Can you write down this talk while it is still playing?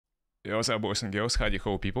Yo, what's up, boys and girls? Howdy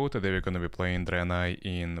ho, people. Today we're gonna be playing Draenai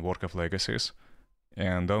in Warcraft Legacies.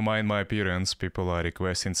 And don't mind my appearance, people are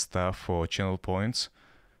requesting stuff for channel points.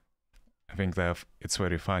 I think that it's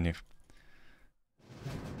very funny.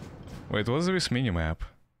 Wait, what's this minimap?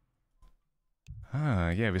 Ah,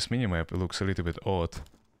 yeah, this minimap looks a little bit odd.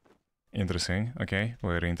 Interesting, okay,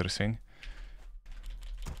 very interesting.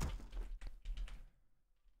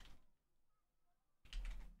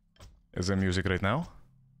 Is there music right now?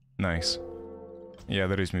 Nice. Yeah,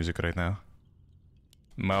 there is music right now.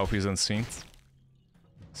 Mouth isn't synced.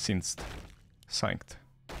 Synced.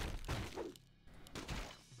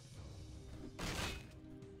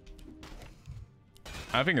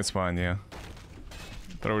 I think it's fine, yeah.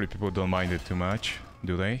 Probably people don't mind it too much,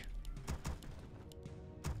 do they?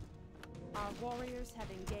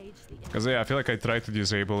 Because yeah, I feel like I tried to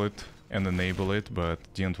disable it and enable it, but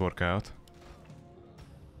didn't work out.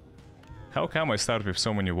 How come I start with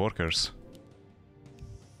so many workers?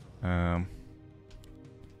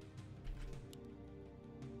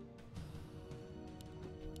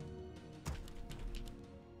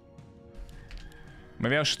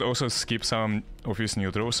 Maybe I should also skip some of his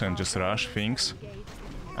neutrals and just rush things.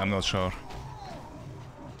 I'm not sure.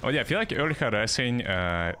 Oh yeah, I feel like early harassing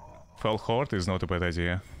Fell Horde is not a bad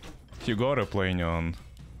idea. Hugora playing on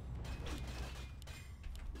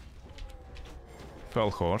Fell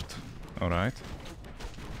Horde. Alright.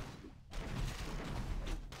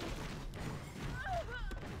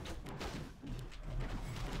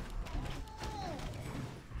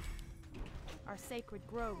 Our sacred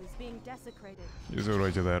grove is being desecrated. He's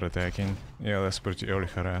already there attacking. Yeah, that's pretty early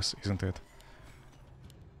harass, isn't it?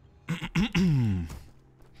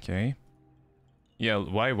 Okay. Yeah,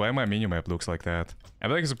 why my minimap looks like that? I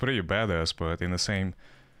feel like it's pretty badass, but in the same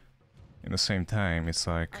time, it's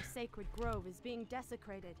like, our sacred grove is being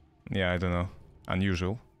desecrated. yeah, I don't know,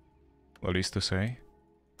 unusual, at least to say.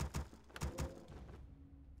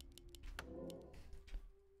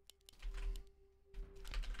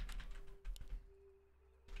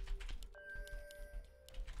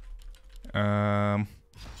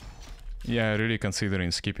 Yeah, really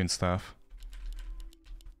considering skipping stuff.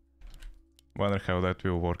 Wonder how that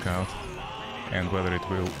will work out, and whether it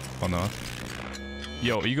will or not.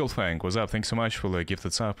 Yo, Eagle Fang, what's up? Thanks so much for the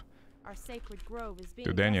gifted sub. Our sacred grove is being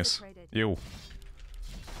To Dennis. desecrated. Yo.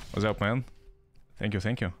 What's up, man? Thank you,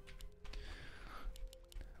 thank you.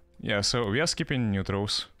 Yeah, so we are skipping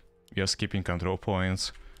neutrals. We are skipping control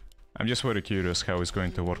points. I'm just very curious how it's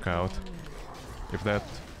going to work out. If that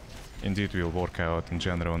indeed will work out in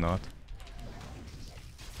general or not.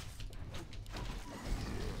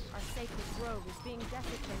 Our sacred grove is being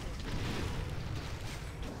desecrated.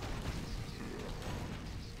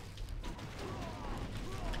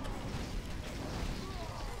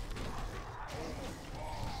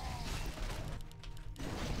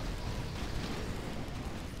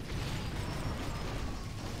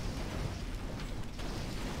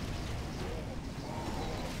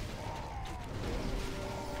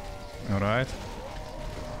 Alright.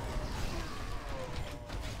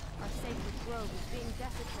 Our sacred grove is being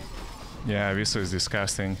desecrated. Yeah, this is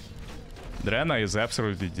disgusting. Draenai is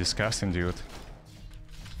absolutely disgusting, dude.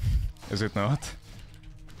 Is it not?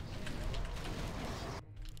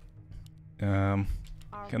 Can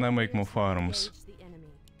I make more farms?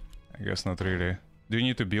 I guess not really. Do you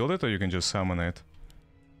need to build it or you can just summon it?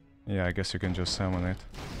 Yeah, I guess you can just summon it.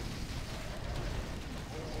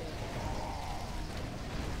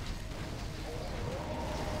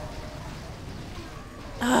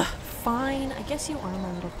 Fine, I guess you are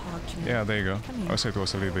my little pog champ. Yeah, there you go. Come here. Also, it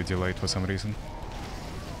was a little bit delayed for some reason.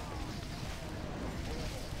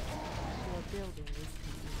 Your building is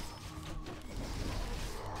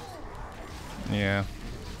complete. Yeah.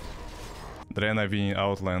 Draenai winning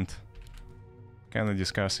Outland. Kinda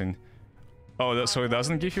disgusting. Oh, so it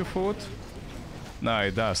doesn't give you food? No,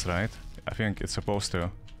 it does, right? I think it's supposed to.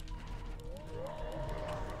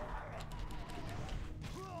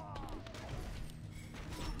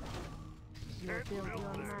 Your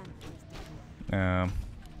man.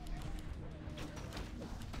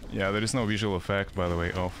 Yeah, there is no visual effect, by the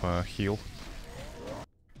way, of heal.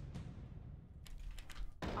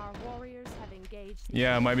 Our warriors have engaged.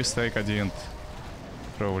 Yeah, my mistake, I didn't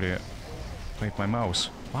probably make my mouse.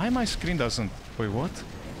 Why my screen doesn't... Wait, what?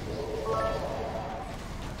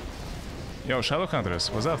 Yo,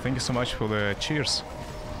 Shadowhunters, what's up? Thank you so much for the cheers.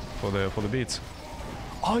 For the beats.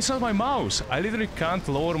 Oh, it's not my mouse! I literally can't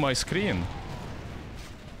lower my screen.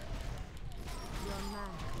 Your man.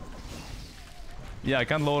 Yeah, I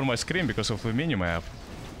can't lower my screen because of the minimap.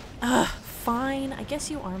 Fine, I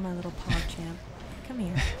guess you are my little pog champ. Come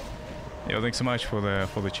here. Yo, thanks so much for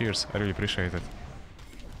the cheers. I really appreciate it.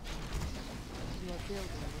 Your building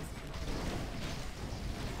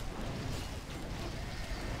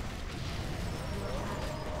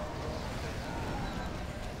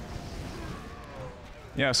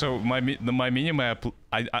is Yeah, so my minimap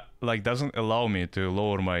I like doesn't allow me to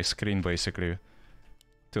lower my screen basically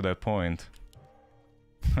to that point.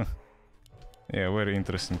 Yeah, very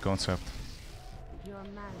interesting concept. your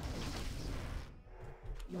man.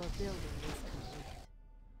 Your building is complete.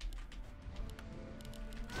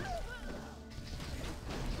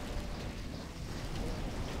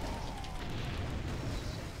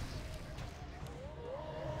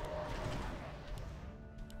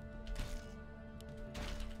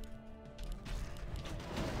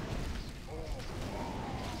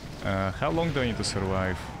 How long do I need to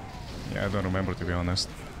survive? Yeah, I don't remember, to be honest.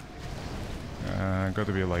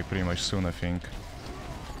 Gotta be like pretty much soon, I think.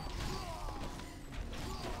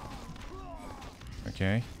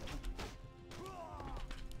 Okay.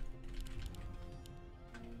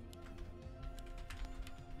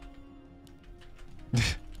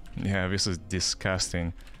 Yeah, this is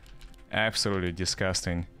disgusting. Absolutely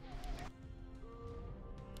disgusting.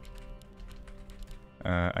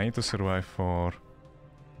 I need to survive for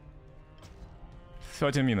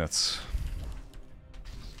 30 minutes.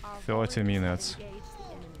 30 minutes. Engage the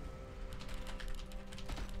enemy.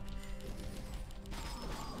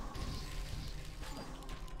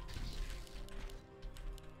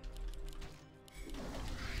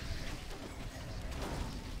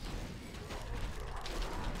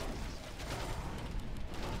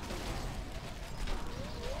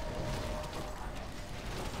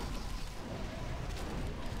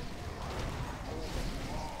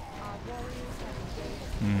 Our warriors have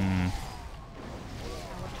engaged. Hmm.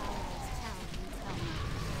 Our allies' town needs help.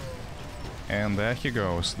 And there he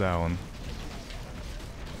goes, down.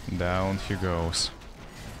 Down he goes.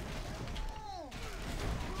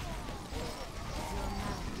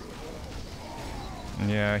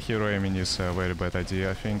 Yeah, hero aiming is a very bad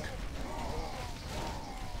idea, I think.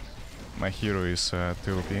 My hero is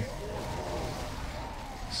too OP.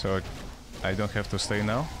 So I don't have to stay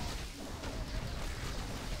now.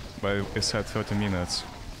 But it's at 30 minutes.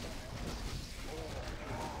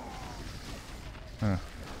 Huh.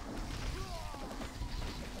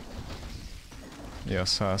 Yeah,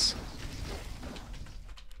 sus.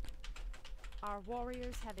 Our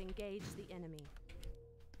warriors have engaged the enemy.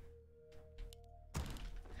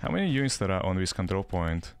 How many units there are on this control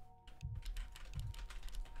point?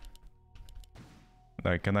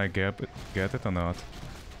 Like, can I get it or not?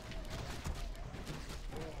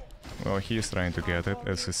 Well, he's trying to get it,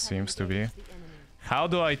 as it seems to be. How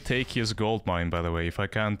do I take his gold mine, by the way, if I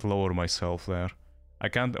can't lower myself there? I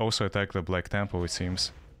can't also attack the Black Temple, it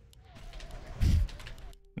seems.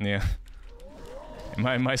 Yeah.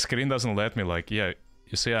 My screen doesn't let me, like, yeah,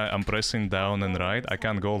 you see I'm pressing down and right, I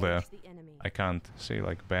can't go there. I can't. See,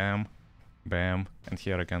 like, bam, bam, and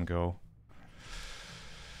here I can go.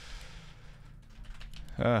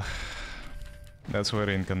 That's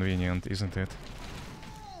very inconvenient, isn't it?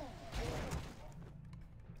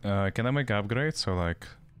 Can I make upgrades or, like,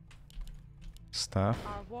 stuff?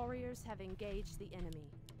 Our warriors have engaged the enemy.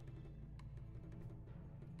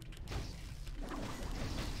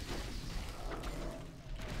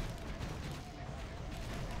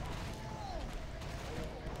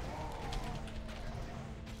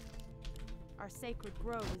 Our sacred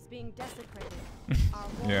grove is being desecrated. Our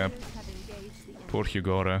Yeah. warriors have engaged the enemy. Poor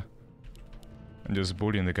Hugora. I'm just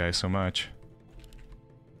bullying the guy so much.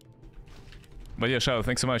 But yeah, Shadow,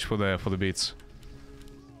 thanks so much for the beats.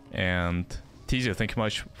 And Tizia, thank you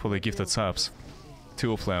much for the gifted subs.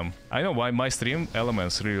 2 of them. I know why my stream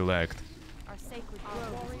elements really lagged. Our sacred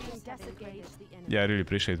grove is being desecrated. The enemy. Yeah, I really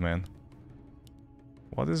appreciate it, man.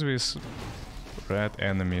 What is this red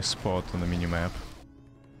enemy spot on the minimap?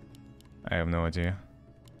 I have no idea.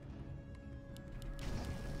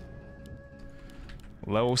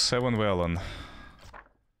 Level 7 Velen.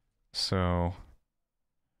 So...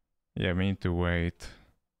 yeah, we need to wait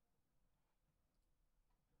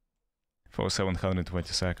for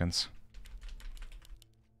 720 seconds.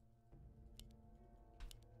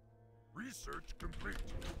 Research complete.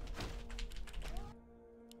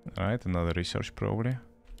 Alright, another research probably.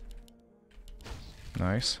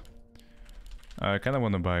 Nice. I kinda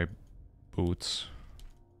wanna buy boots.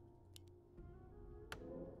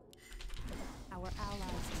 Our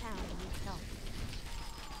allies' town needs help.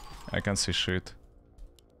 I can't see shit,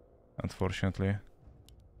 unfortunately.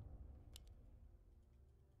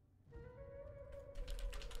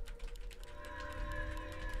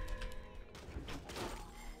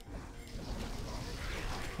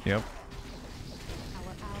 Yep.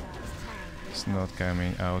 It's not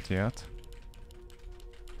coming out yet.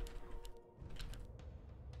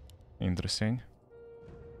 Interesting.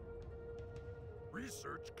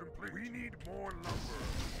 Research complete. We need more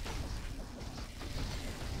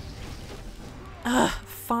lumber.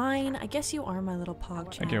 Fine. I guess you are my little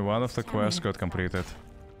pog. Okay, one of the quests got completed.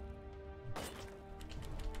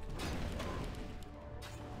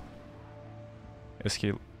 Is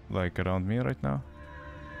he like around me right now?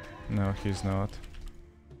 No, he's not.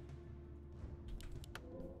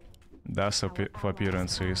 That's for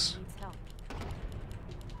appearances.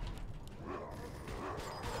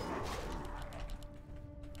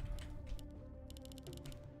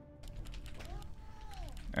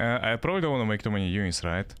 I probably don't want to make too many units,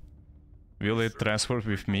 right? Will it transfer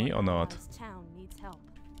with me or not?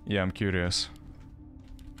 Yeah, I'm curious.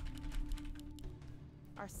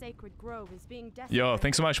 Our sacred grove is being Yo,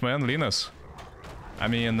 thanks so much, man, Linus. I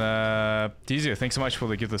mean, TZ, thanks so much for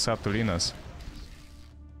the gift sub to Linus.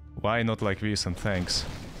 Why not like this, and thanks?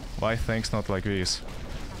 Why thanks not like this?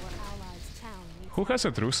 Who has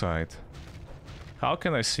a true sight? How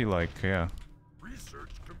can I see, like, yeah?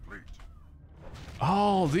 Research complete.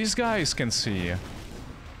 Oh, these guys can see.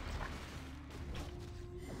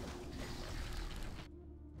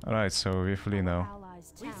 Alright, so we flee now.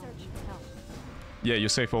 Yeah, you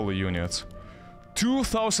save all the units.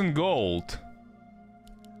 2,000 gold!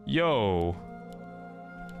 Yo!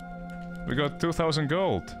 We got 2,000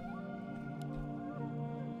 gold.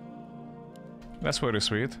 That's very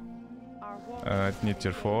sweet. I need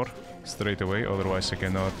tier 4 straight away, otherwise I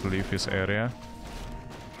cannot leave this area.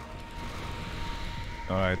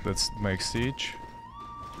 Alright, let's make siege.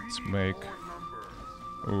 Let's make...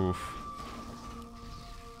 Oof.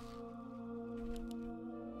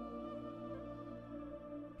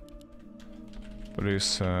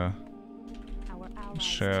 Please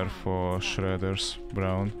share for shredders,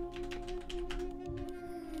 brown.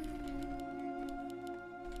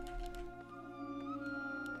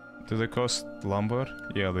 Do they cost lumber?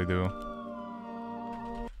 Yeah, they do.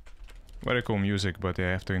 Very cool music, but yeah,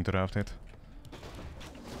 I have to interrupt it.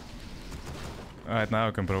 Alright, now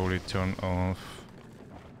I can probably turn off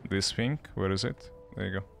this thing. Where is it? There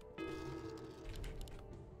you go.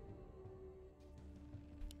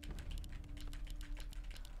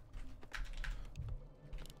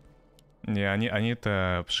 Yeah, I need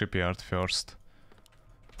a shipyard first.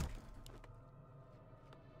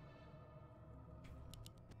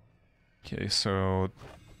 Okay, so...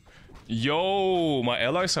 Yo! My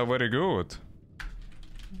allies are very good.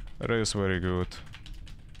 It is very good.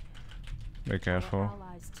 Be careful.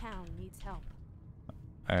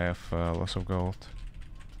 I have lots of gold.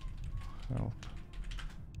 Help.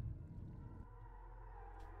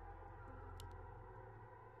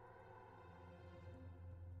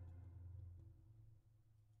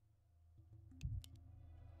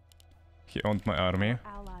 He owned my army.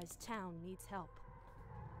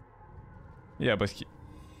 Yeah, but he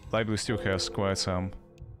likely still has quite some.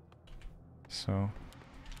 So...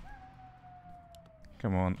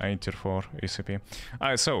 Come on, I need tier 4 ECP.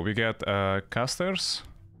 Alright, so we get casters,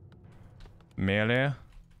 melee,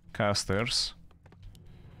 casters,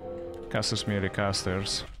 melee,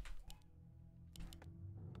 casters.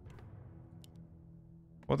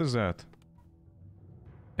 What is that?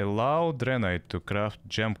 Allow Draenai to craft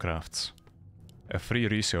gem crafts. A free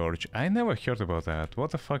research. I never heard about that.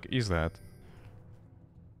 What the fuck is that?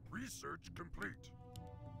 Research complete.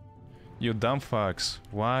 You dumb fucks.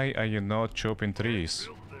 Why are you not chopping trees?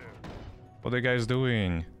 What are you guys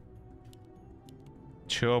doing?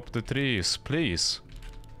 Chop the trees, please.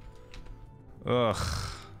 Ugh.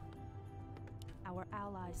 Our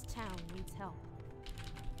allies' town needs help.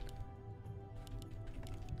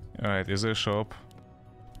 Alright, is there a shop?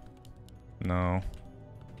 No.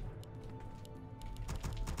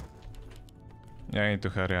 Yeah, I need to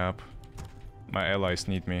hurry up. My allies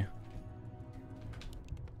need me.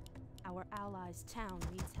 Our allies' town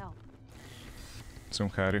needs help. Some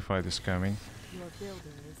hurry fight is coming. Your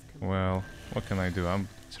building is complete. Well, what can I do? I'm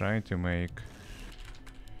trying to make...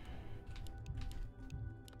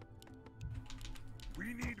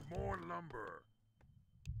 We need more lumber.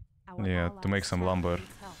 Our Yeah, to make allies' some town lumber.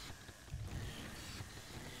 needs help.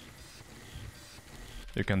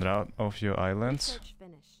 You can route off your islands. Research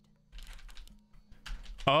finished.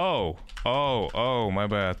 Oh, my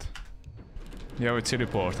bad. You have a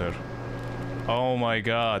teleporter. Oh my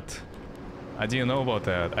god. I didn't know about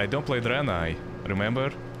that. I don't play Draenai,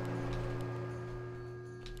 remember?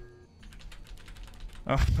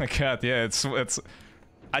 Oh my god, yeah, it's...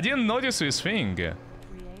 I didn't notice this thing. Create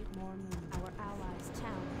more moon. Our allies'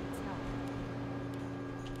 town needs help.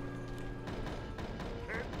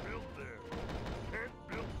 Can't build there.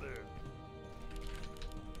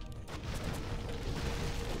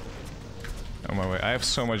 I have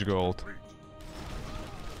so much gold.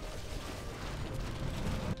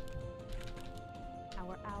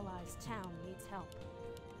 Our allies' town needs help.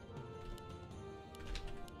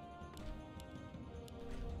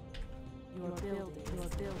 Your building.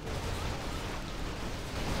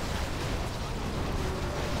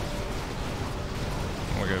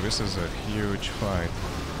 Oh my god, this is a huge fight.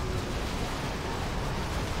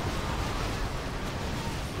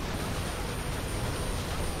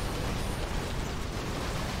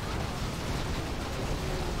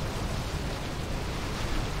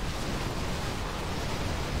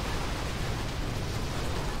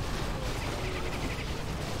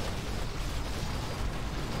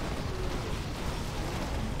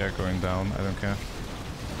 Yeah, going down, I don't care.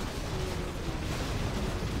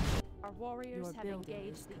 Our warriors have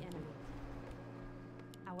engaged the enemy.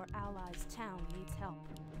 Our allies' town needs help.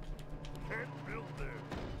 Can't build there.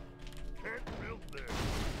 Can't build there.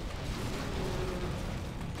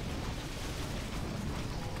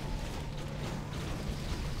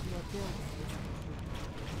 Your building.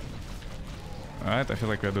 Alright, I feel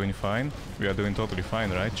like we are doing fine. We are doing totally fine,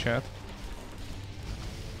 right, chat?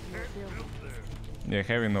 Yeah,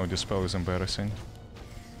 having no dispel is embarrassing.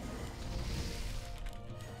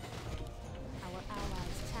 Our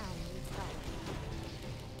allies' town needs help.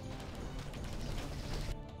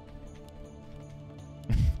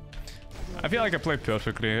 I feel like I played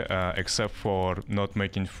perfectly, except for not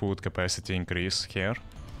making food capacity increase here.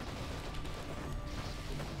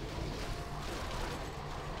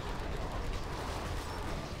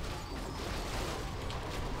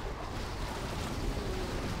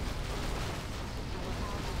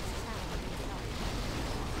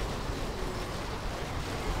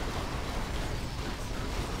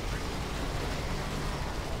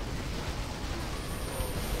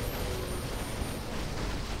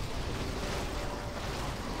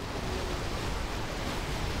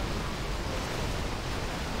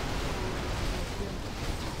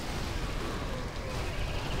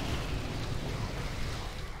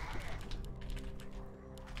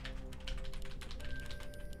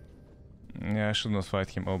 Yeah, I should not fight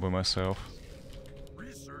him all by myself.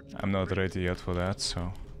 I'm not ready yet for that,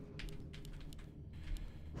 so...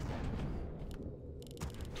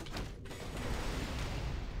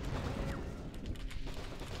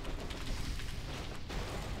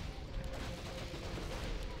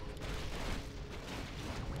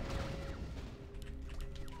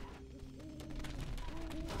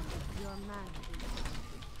 Your man.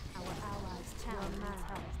 Our allies' town needs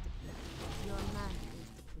help. Your man is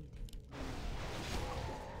depleted.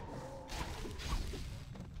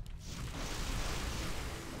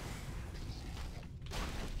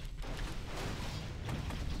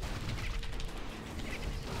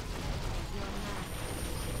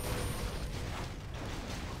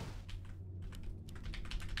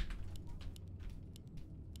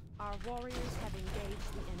 Our warriors have engaged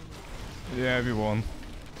the enemy. Yeah, we won.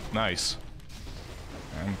 Nice.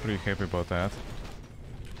 I'm pretty happy about that.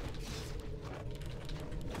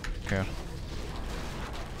 Here.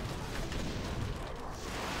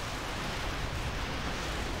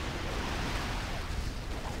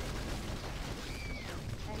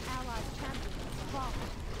 An allied champion has fallen.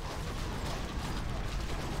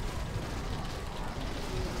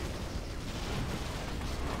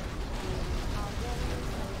 Our warriors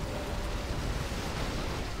have engaged.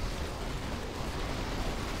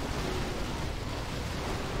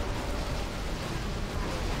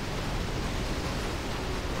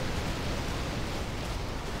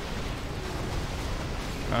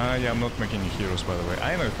 Yeah, I'm not making heroes, by the way.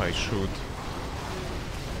 I don't know if I should.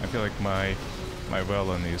 I feel like my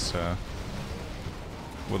Velen is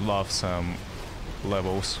would love some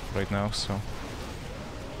levels right now, so.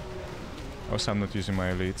 Also, I'm not using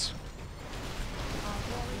my elites. Our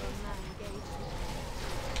warriors have engaged.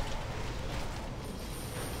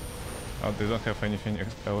 Oh, they don't have anything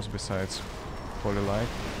else besides Holy Light.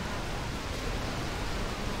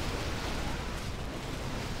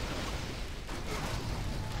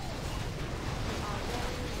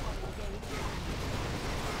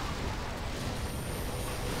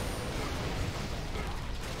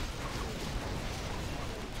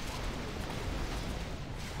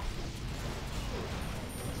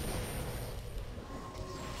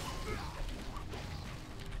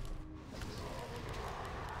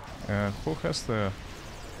 Who has the...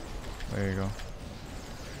 There you go.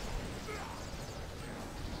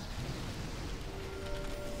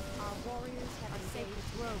 Our warriors have a sacred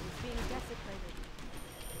grove is being desecrated.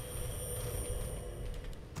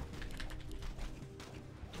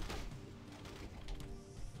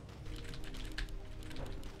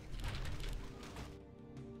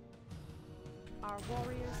 Our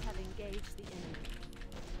warriors have engaged the enemy.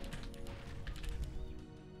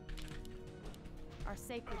 Our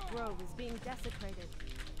sacred grove is being desecrated.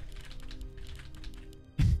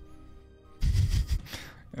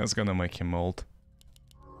 That's gonna make him old.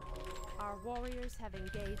 Our warriors have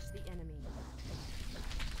engaged the enemy.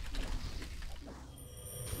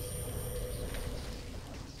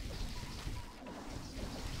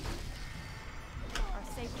 Our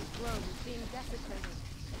sacred grove is being desecrated.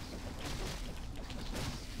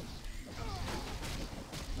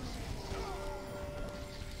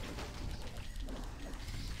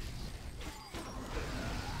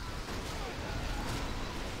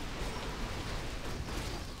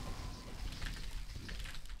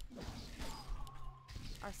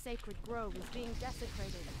 Our sacred grove is being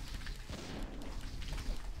desecrated.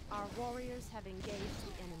 Our warriors have engaged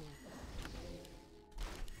the enemy.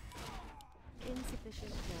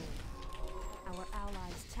 Insufficient gold. Our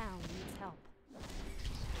allies' town needs help.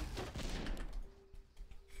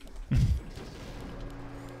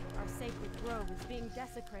 Our sacred grove is being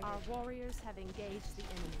desecrated. Our warriors have engaged the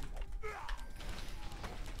enemy.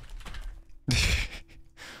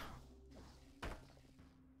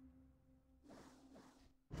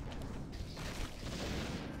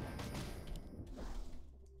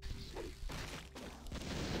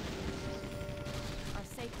 Our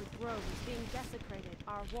sacred grove is being desecrated.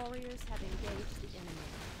 Our warriors have engaged the enemy.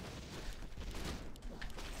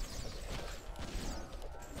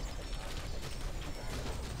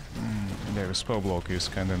 Yeah, the spell block is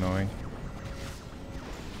kinda annoying.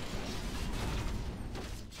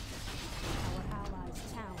 Our allies'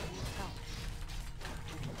 town needs help.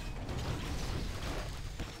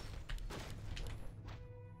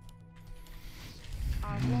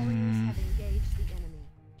 Our warriors have engaged the enemy.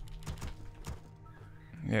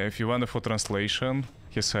 Yeah, if you want for translation,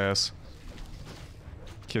 he said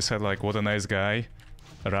like, what a nice guy,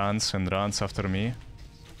 runs and runs after me.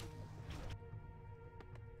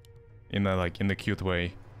 In a cute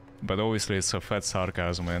way. But obviously it's a fat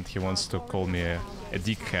sarcasm and he wants to call me a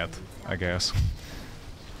dickhead, I guess.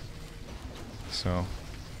 So,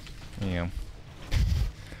 yeah.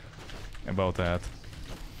 About that.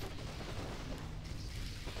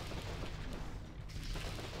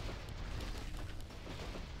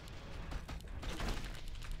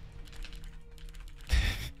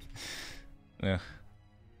 Yeah.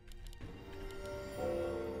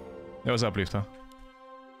 That was uplifter.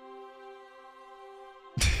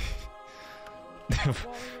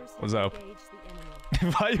 What's up?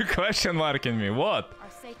 Why are you question marking me? What?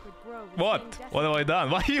 What? What have I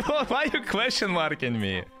done? Why are you question marking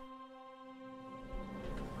me?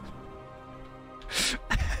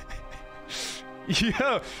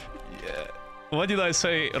 Yeah. What did I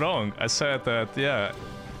say wrong? I said that, yeah,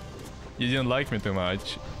 you didn't like me too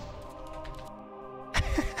much.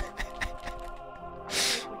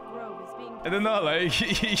 I don't know,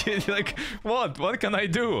 like, what? What can I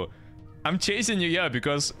do? I'm chasing you, yeah,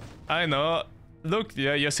 because I know. Look,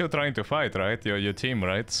 yeah, you're still trying to fight, right? Your team,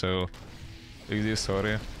 right? So,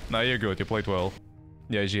 sorry. No, you're good. You played well.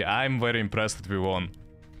 Yeah, G, I'm very impressed that we won.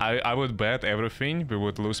 I would bet everything we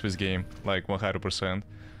would lose this game, like 100%.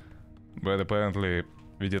 But apparently,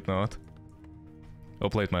 we did not.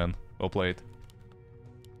 Well played, man. Well played.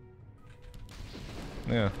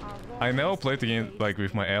 Yeah, I never played again like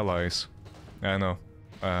with my allies. I know.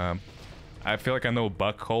 I feel like I know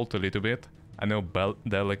Buckhold a little bit. I know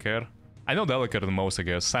Delicar. I know Delicar the most, I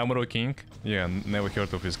guess. Samurai King. Yeah, never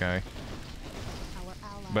heard of this guy.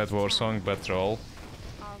 Bad war song, bad troll.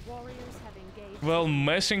 Well,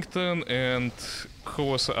 Messington and who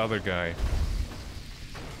was the other guy?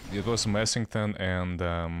 It was Messington and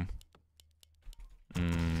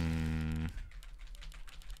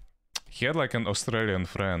he had like an Australian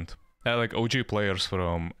friend. Like OG players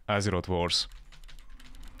from Azeroth Wars.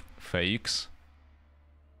 Fakes.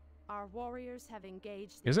 Our warriors have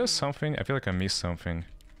engaged. Is there something? I feel like I missed something.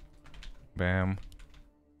 Bam.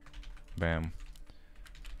 Bam.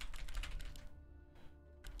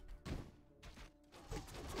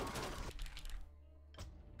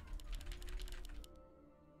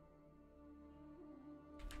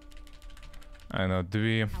 I know, do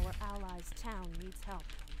we... Our allies' town needs help.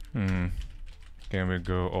 Can we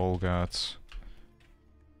go all gods?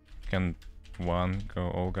 Can one go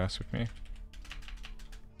all gods with me?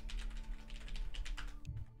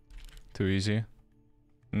 Too easy?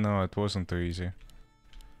 No, it wasn't too easy.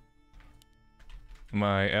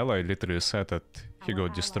 My ally literally said that he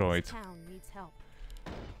got destroyed. Town needs help.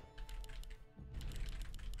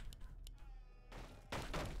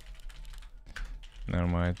 Never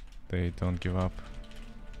mind, they don't give up.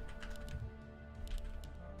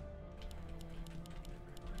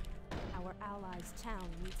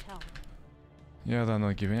 Yeah, they're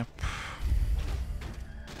not giving up.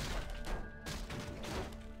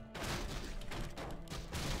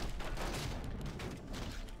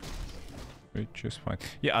 Which is fine.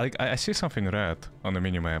 Yeah, I see something red on the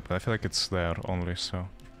minimap, but I feel like it's there only, so...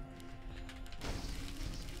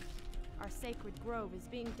 Our sacred grove is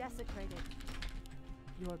being desecrated.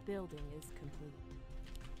 Your building is complete.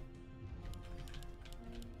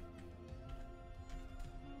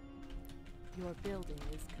 Your building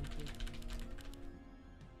is complete.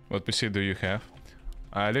 What PC do you have?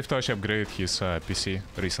 Liftosh upgraded his PC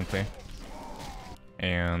recently.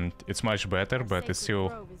 And it's much better, but it's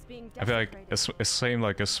still... I feel like it's same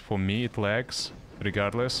like as for me, it lags,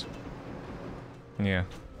 regardless. Yeah.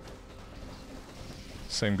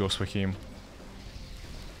 Same goes for him.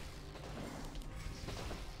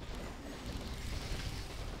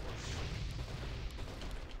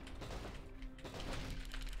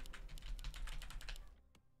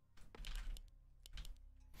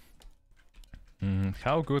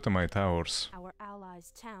 How good are my towers? Our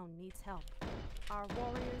allies' town needs help. Our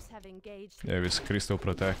warriors have engaged. Yeah, with crystal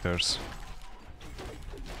protectors.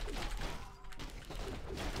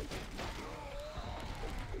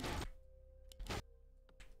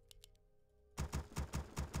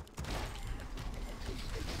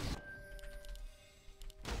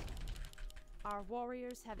 Our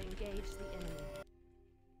warriors have engaged the enemy.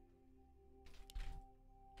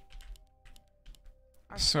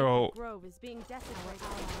 Our So, grove is being desecrated. Our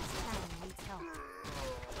allies' town needs help.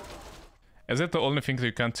 is that the only thing that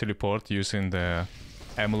you can teleport using the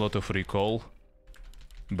Amulet of Recall?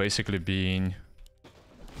 Basically being...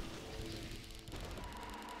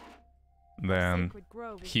 Then...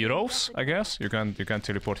 Heroes, I guess? You can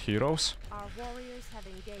teleport heroes? Our warriors have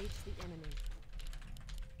engaged the enemy.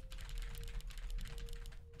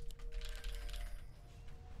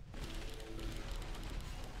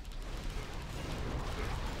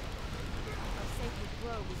 Our sacred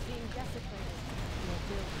grove is being desecrated. Your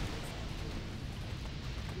building is complete.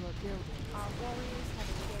 Your building. Our warriors have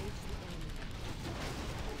engaged the enemy.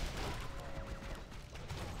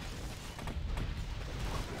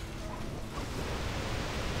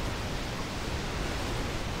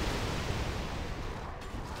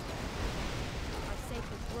 Our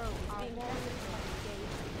sacred grove is being desecrated.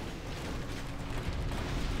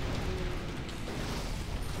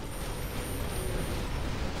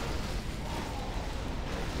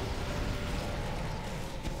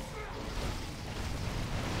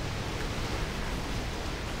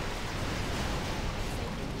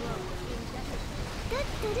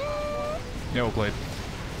 Yeah, well played.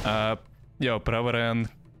 Yo, Pravaren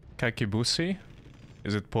Kakibusi?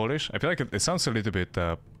 Is it Polish? I feel like it sounds a little bit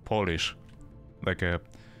Polish. Like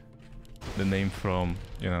the name from,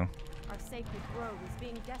 you know, Our sacred grove is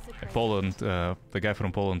being desecrated. Poland, the guy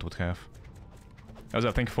from Poland would have.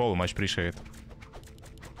 Also, thank you for all, much appreciate.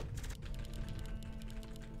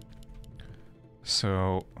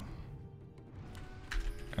 So,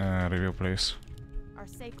 review please. Our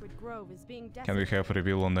sacred grove is being Can we have a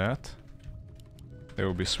reveal on that? That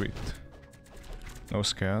would be sweet. No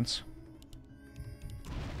scans.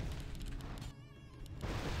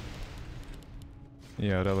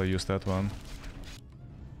 Yeah, I'd rather use that one.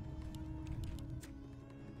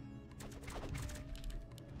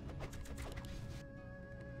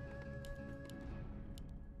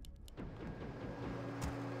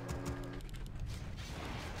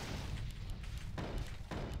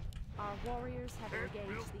 Our warriors have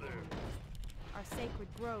engaged the enemy. Our sacred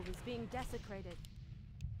grove is being desecrated.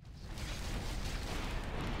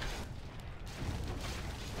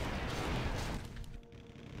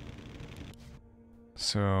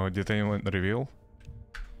 So, did anyone reveal?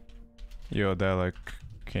 Yo, Dalek,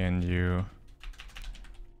 can you...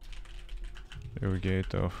 do a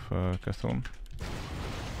gate of Cthulhu?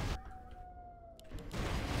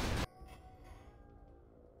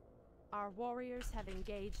 Our warriors have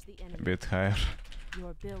engaged the enemy. A bit higher.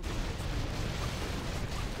 Your building.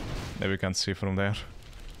 That we can see from there.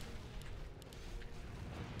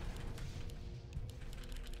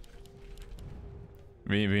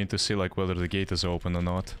 We need to see like whether the gate is open or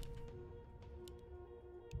not.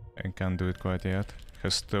 And can't do it quite yet.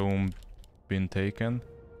 Has stone been taken?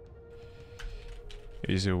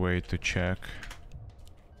 Easy way to check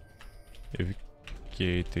if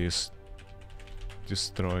gate is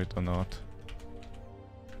destroyed or not.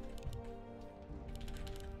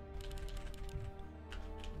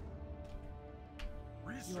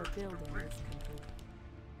 Your building is complete.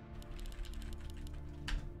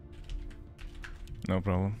 No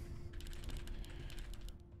problem.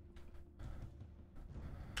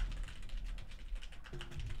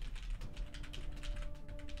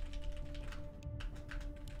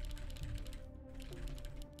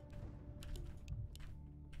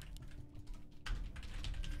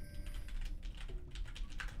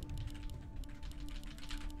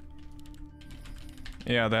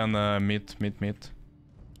 Yeah, then mid.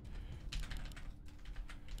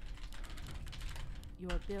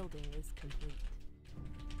 Your building is complete.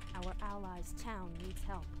 Our allies' town needs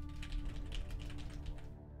help.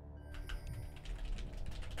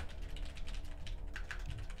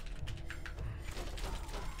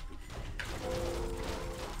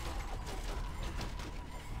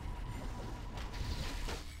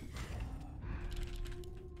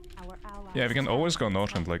 Our allies' Yeah, we can town always go needs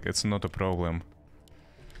northern, help. like, it's not a problem.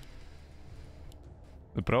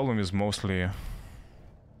 The problem is mostly...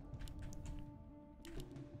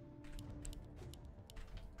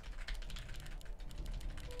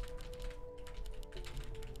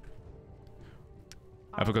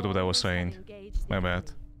 I forgot what I was saying. My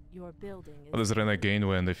bad. Your building What does Draenai gain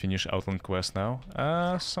when they finish Outland quest now?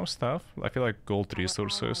 Some stuff. I feel like gold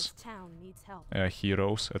resources, town needs help.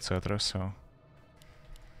 heroes, etc. So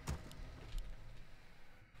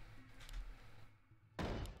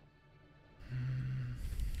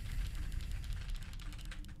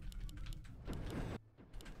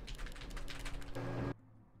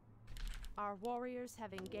Our warriors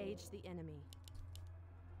have engaged the enemy.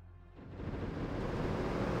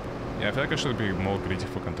 yeah, I feel like I should be more greedy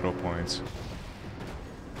for control points.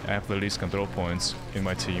 I have the least control points in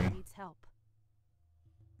my team. Needs help.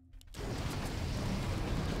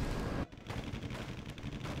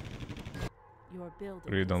 Your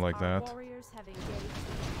building Really don't like Our that. warriors have engaged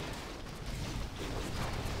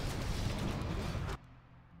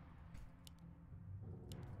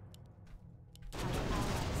Our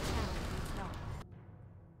allies' town needs help.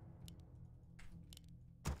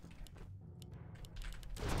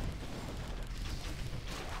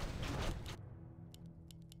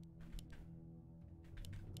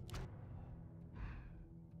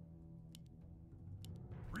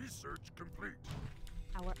 Research complete.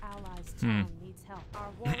 Our allies' town needs help.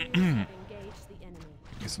 Our warriors have engaged the enemy.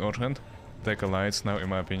 It's Northern. Take Alliance now, in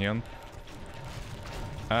my opinion.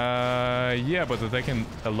 Yeah, but attacking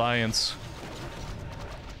Alliance,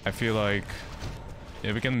 I feel like...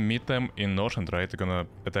 Yeah, we can meet them in Northern, right? They're gonna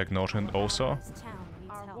attack Northern also. Allies' town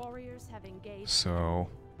needs help. Our warriors have engaged. So...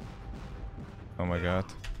 Oh my god.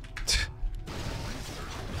 An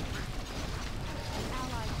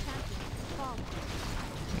allied champion has fallen.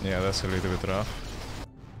 Yeah, that's a little bit rough.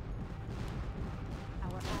 Our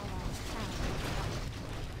allies' town needs help.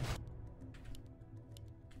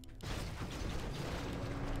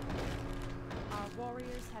 Our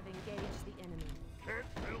warriors have engaged the enemy.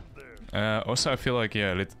 Can't build there. Also, I feel like,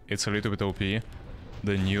 yeah, it's a little bit OP.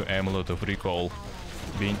 The new Amulet of Recall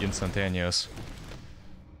being instantaneous.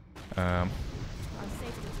 Our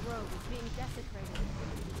sacred grove is being desecrated.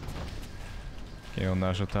 Okay, on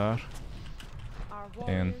Najatar. Our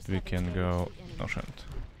And warriors we have can engaged go the enemy. Northern.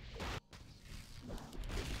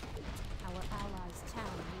 Our allies'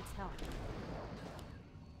 town needs help.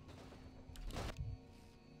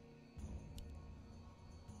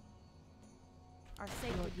 Our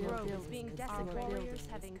sacred grove is being desecrated. Our warriors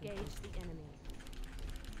have engaged the enemy.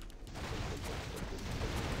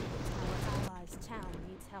 Our allies' town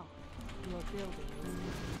needs help. Your building is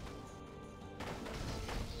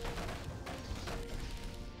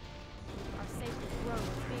Our sacred grove is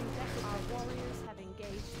being desecrated. Our warriors have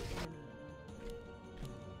engaged the enemy.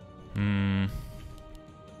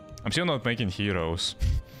 I'm still not making heroes.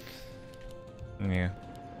 Yeah.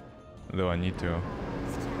 Though I need to.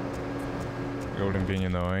 Allies' town needs help. Golden being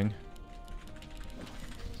annoying.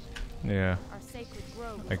 Yeah, Our sacred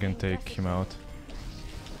grove I is can being take him out.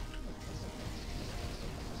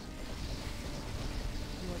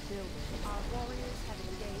 Your building. Our warriors have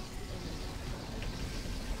engaged the enemy.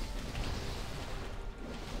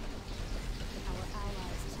 Our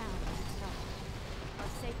allies' town needs help. Our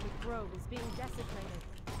sacred grove is being desecrated.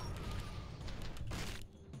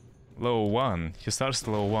 Low 1. He starts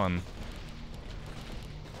low 1.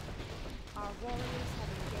 Our warriors have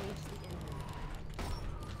engaged the enemy.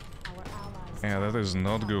 Our allies' Yeah, town that is needs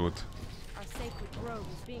not help. good. Our sacred grove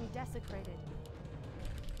is being desecrated.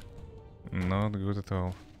 Not good at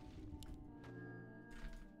all.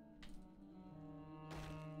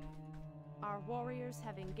 Our warriors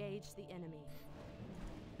have engaged the enemy.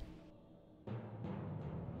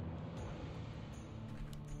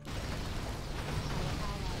 Our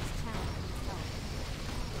allies' town needs help.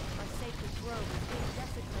 Our sacred grove is being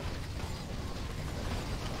desecrated.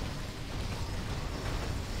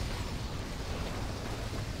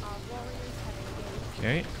 Our warriors have engaged.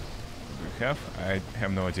 Okay. We have. I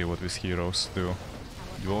have no idea what these heroes do.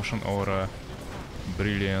 Devotion Aura,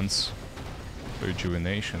 Brilliance,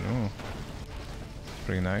 Rejuvenation. Ooh.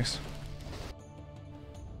 Pretty nice.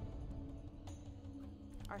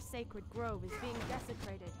 Our sacred grove is being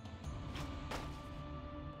desecrated.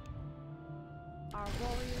 Our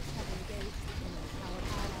warriors have engaged the enemy. Our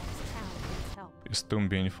allies' town needs help. Is Tomb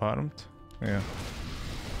being farmed? Yeah.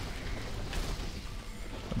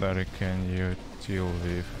 Dari, can you deal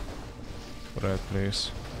with red,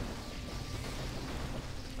 please?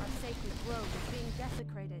 Our sacred grove is being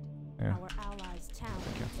desecrated. Yeah. Our allies' town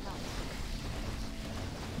needs help.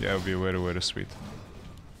 Yeah, it would be very, very sweet.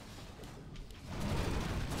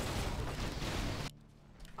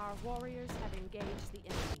 Our warriors have engaged the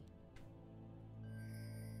enemy.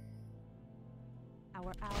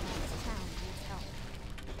 Our allies' town needs help.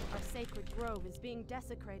 Our sacred grove is being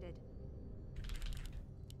desecrated.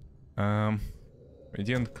 We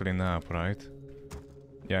didn't clean up, right?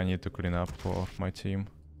 Yeah, I need to clean up for my team.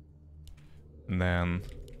 And then...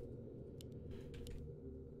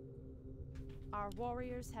 Our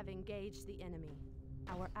warriors have engaged the enemy.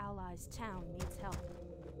 Our allies' town needs help.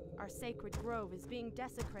 Our sacred grove is being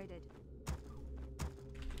desecrated.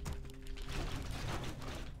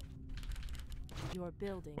 Your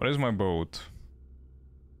building. Where is my boat?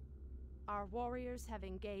 Our warriors have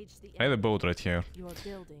engaged the I had a enemy. boat right here. Your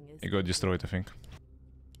building is. It got destroyed, I think.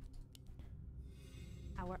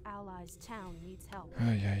 Our allies' town needs help.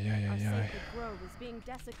 Ay, ay, ay, Our ay, ay. sacred grove is being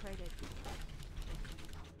desecrated.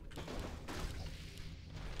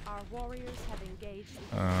 Our warriors have engaged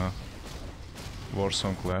the enemy.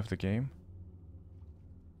 Warsong left the game.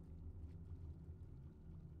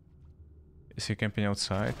 Is he camping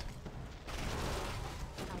outside?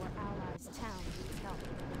 Our allies' town needs help.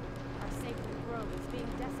 Our sacred grove is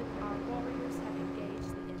being desecrated. Our warriors have engaged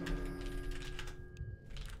the enemy.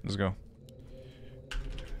 Let's go.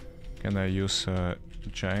 Can I use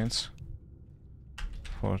giants?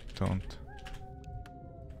 For don't.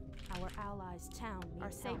 Our allies' town needs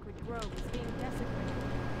Our sacred grove is being desecrated.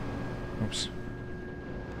 Oops.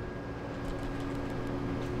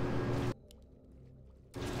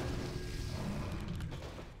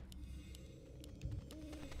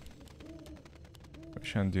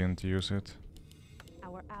 Wish I didn't use it.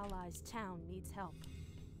 Our allies' town needs help.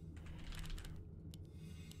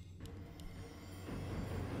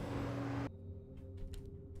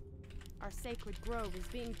 Our sacred grove is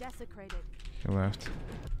being desecrated. He left.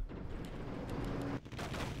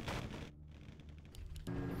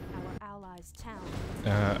 Our allies' town.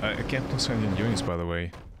 I kept on sending units, by the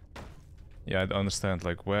way. Yeah, I don't understand.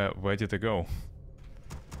 Like, where did they go?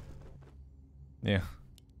 Yeah.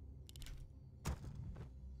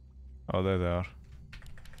 Oh, there they are.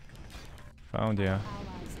 Found ya.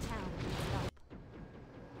 Allies' town needs help.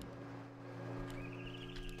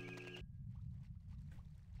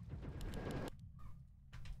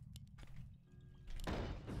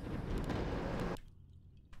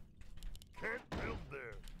 Can't build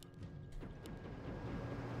there.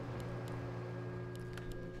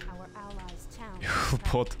 Our allies' town needs help.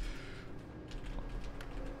 Pot.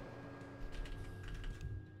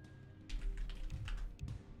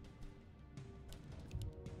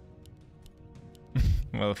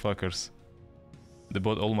 Motherfuckers. They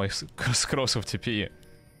bought all my scrolls of TP.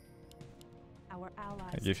 Our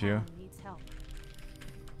allies' give town you. needs help.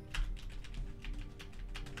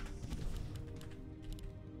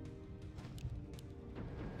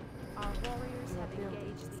 Our warriors have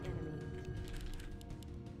engaged the enemy.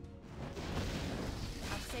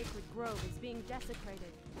 Our sacred grove is being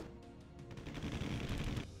desecrated.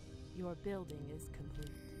 Your building is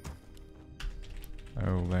complete.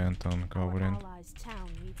 Oh, Lantern, Our Goblin. allies' town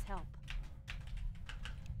needs help.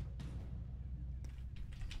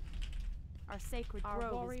 Our sacred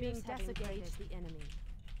grove is being desecrated. The enemy.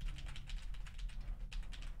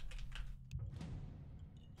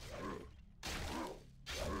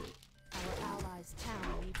 Our allies'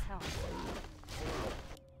 town needs help.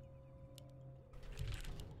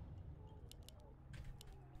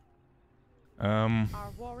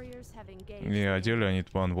 Our warriors have engaged. Yeah, ideally I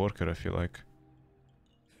need one worker, I feel like.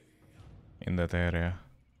 In that area.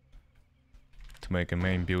 To make a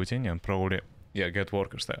main building and probably, yeah, get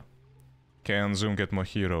workers there. Can Zoom get more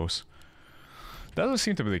heroes? Doesn't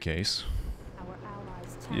seem to be the case. Our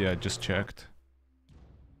allies' town Yeah, needs just help. checked.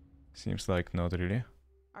 Seems like not really.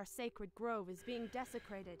 Our sacred grove is being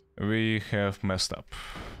desecrated. We have messed up.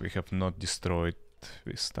 We have not destroyed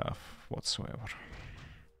this stuff whatsoever.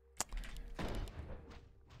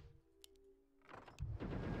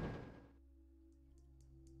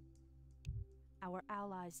 Our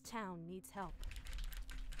allies' town needs help.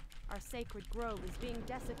 Our sacred grove is being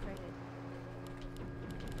desecrated.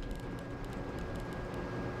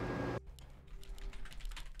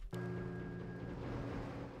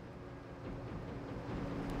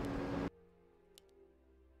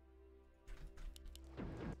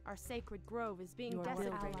 Our sacred grove is being Your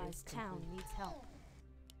desecrated. building Allies' is town complete. needs help.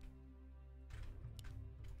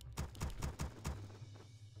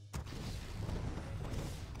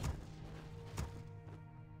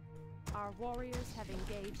 Our warriors have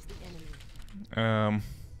engaged the enemy.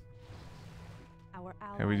 Our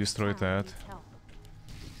Have we allies' destroyed town that? needs help.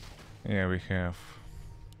 Yeah, we have.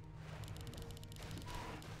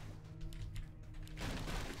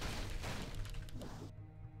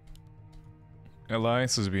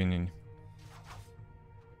 Alliance is winning.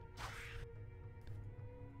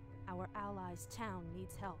 Our allies' town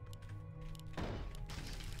needs help.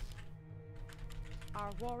 Our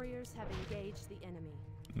warriors have engaged the enemy.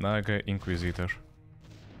 Naga Inquisitor.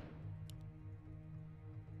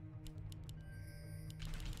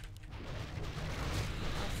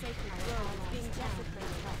 Our sacred grove is being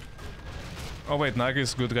desecrated. Oh wait, Naga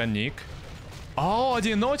is good guy Nick. Oh, I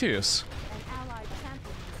didn't notice! An allied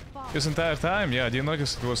champion has fallen. This entire time, yeah, I didn't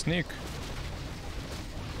notice it was Nick.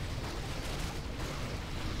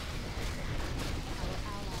 Our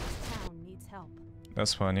allies' town needs help.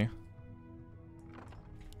 That's funny.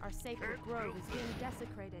 Our sacred grove is being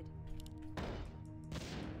desecrated.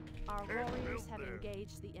 Our warriors have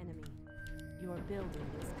engaged the enemy. Your building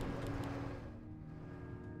is complete.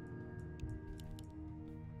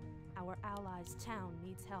 Our allies' town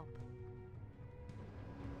needs help.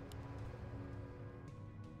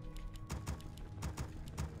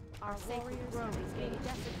 Our sacred grove is being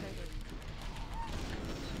desecrated.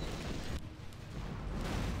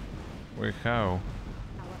 Wait, how?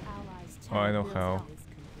 Our allies' Oh, I know town how. is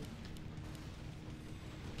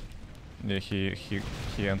complete. Yeah,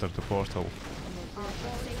 he entered the portal. Our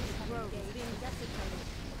sacred grove is being desecrated.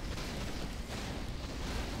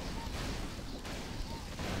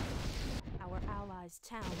 Our allies'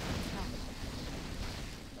 town needs help.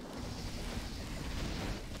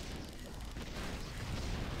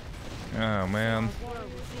 Oh man, Our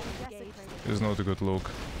grove is being desecrated. this is not a good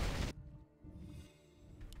look.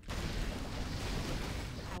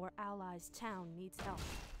 Our allies' town needs help.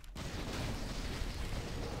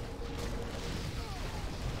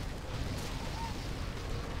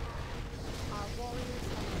 Our warriors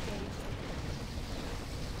have engaged.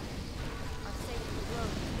 Our sacred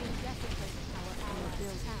grove is being desecrated. Our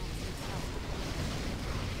allies' town needs help.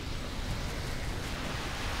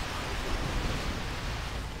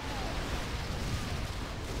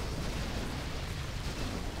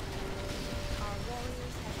 Our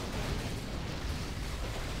warriors have engaged.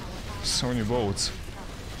 Our allies' So many boats. needs help.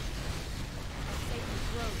 Our sacred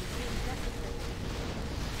grove is being desecrated.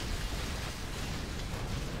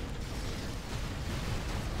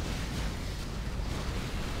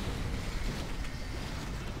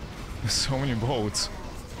 So many boats.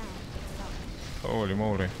 Allies' town needs help. Holy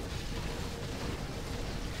moly.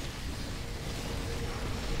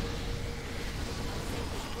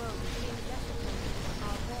 Sacred grove is being desecrated.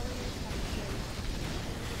 Our warriors have engaged.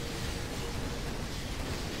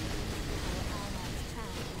 Our allies'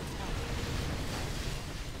 town needs help.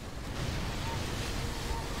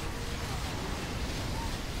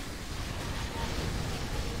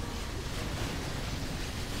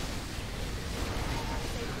 Our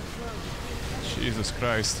sacred grove is being desecrated. Jesus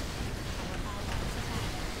Christ. Our allies' town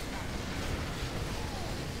needs help.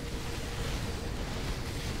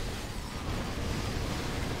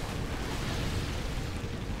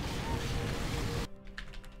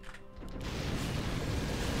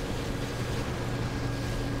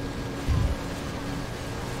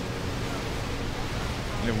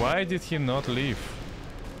 Why did he not leave?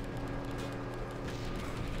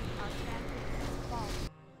 Our champion has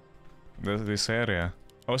fallen. This area.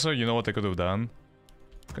 Also, you know what I could have done?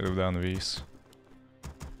 Could have done this.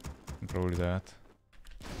 Probably that.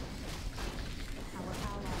 Our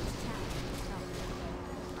allies' town needs help.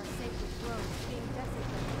 Our sacred grove is being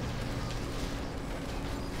desecrated.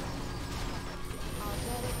 Our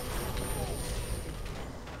warriors have engaged.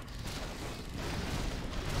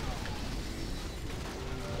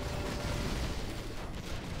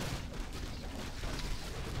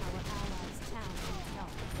 Our allies' town needs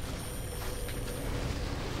help.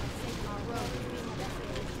 Our sacred grove is being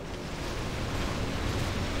desecrated.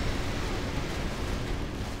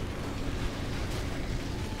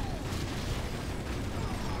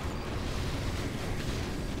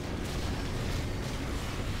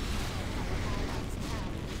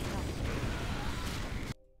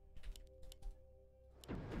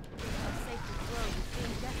 Our sacred grove is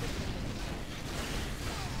being desecrated.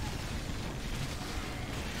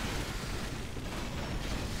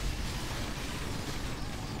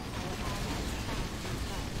 Our allies' town needs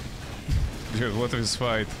help. Dude, what is this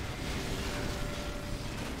fight?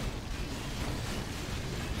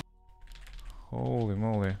 Holy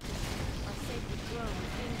moly. Our sacred grove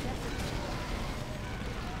is being desecrated.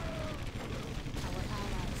 Our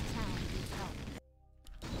allies' town needs help.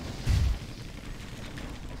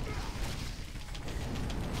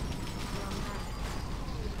 Your man.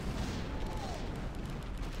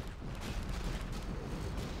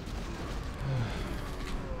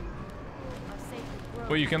 Our sacred grove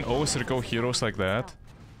Oh, you can is being always recall heroes like desecrated. that?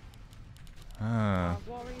 Our Ah,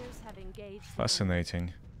 warriors have engaged the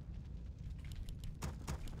fascinating.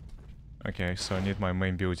 Okay, so I need my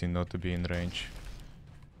main building not to be in range.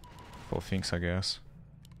 For things, I guess.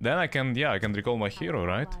 Then I can, yeah, I can recall my enemy. hero, Our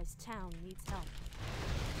right? allies' town needs help.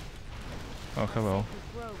 Oh, hello.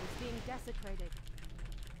 Sacred grove is being desecrated.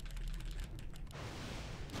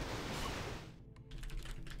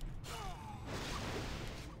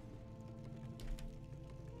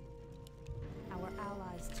 Our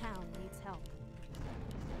allies' town needs help.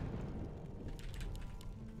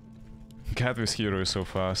 God, this hero is so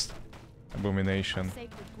fast. Abomination.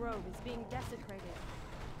 Sacred grove is being desecrated.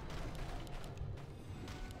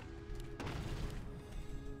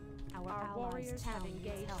 Our warriors have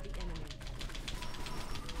engaged the enemy.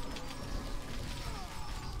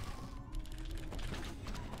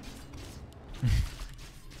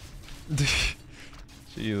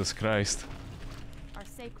 Jesus Christ. Our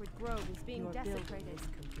sacred grove is being desecrated.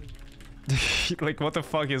 Like, what the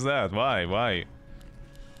fuck is that? Why? Why?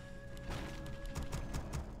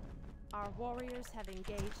 Our warriors have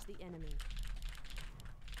engaged the enemy.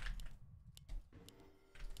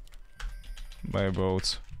 By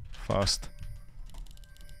boats. Fast.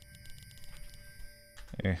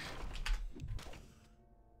 Eh.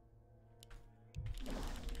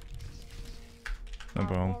 No Our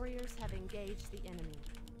problem. warriors have engaged the enemy.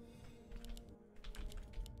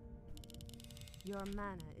 Your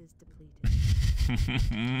mana is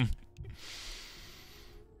depleted.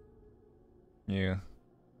 Yeah.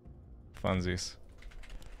 Funsies.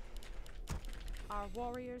 Our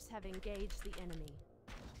warriors have engaged the enemy.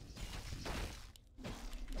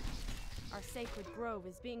 Our sacred grove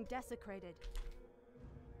is being desecrated.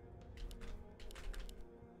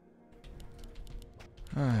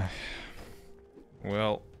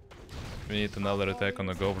 Well, we need another attack on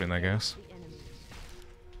the goblin, I guess. The enemy.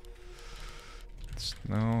 There's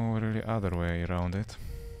no really other way around it.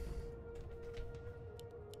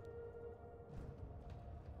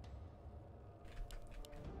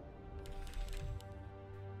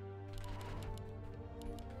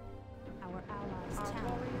 Our allies' town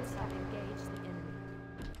warriors have engaged the enemy.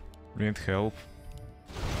 We need help.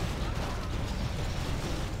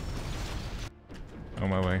 On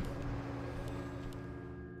my way.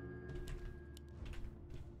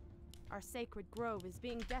 Our sacred grove is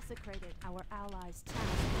being desecrated. Our allies' town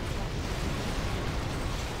needs help.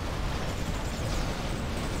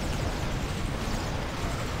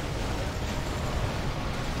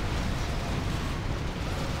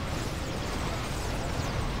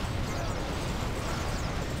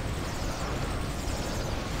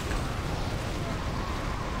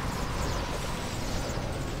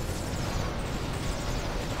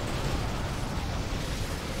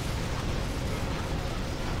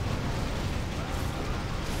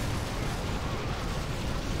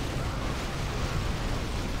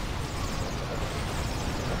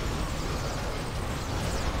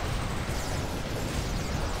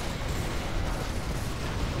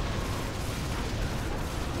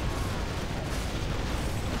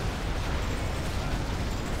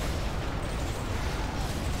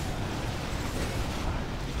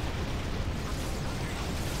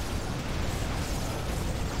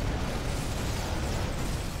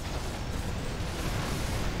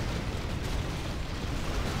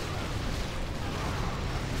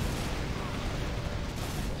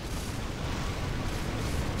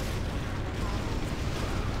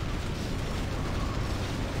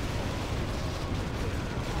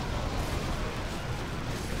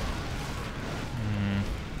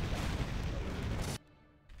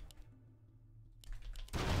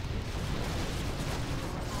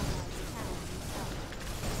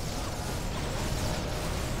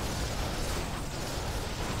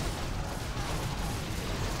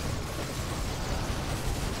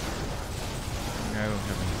 I don't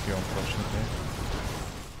have any fuel, unfortunately.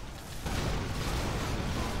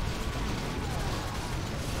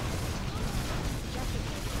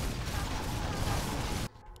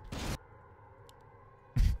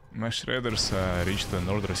 My shredders reached the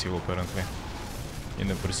northern seal apparently, in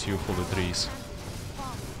the pursuit for the trees.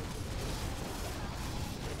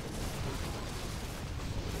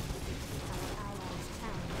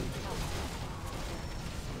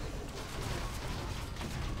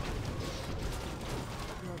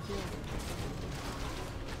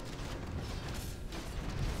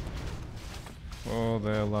 for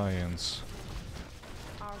the alliance.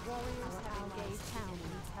 Our warriors have engaged town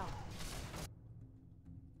needs help.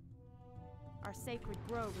 Our sacred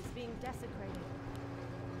grove is being desecrated.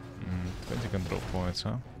 20 control points,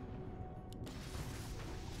 huh?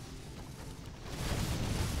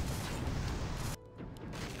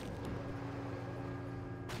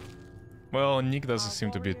 Well, Nick doesn't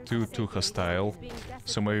seem to be too hostile,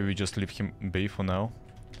 so maybe we just leave him be for now.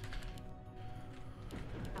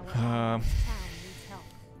 Our town needs help.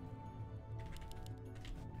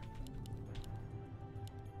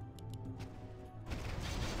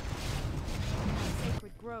 Our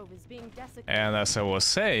sacred grove is being desecrated. And as I was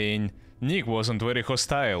saying, Nick wasn't very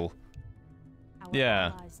hostile. Our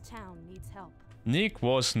Yeah. allies' town needs help. Nick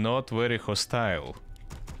was not very hostile.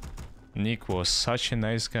 Nick was such a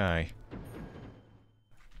nice guy.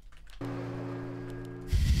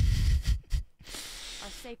 Our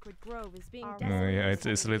sacred grove is being No, desecrated.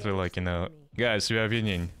 yeah, it's literally like, you know, guys, we are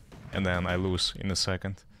winning, and then I lose in a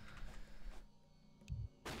second.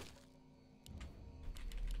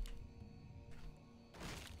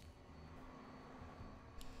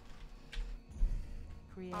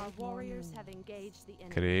 Our warriors have engaged the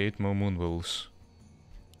enemy. Create more moon wolves.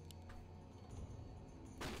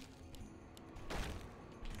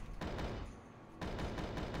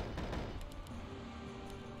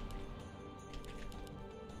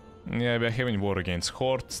 Yeah, we are having war against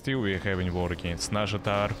Horde, still we are having war against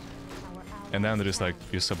Najatar, and then there is like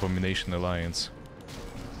this Abomination Alliance.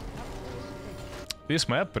 This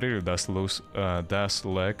map really does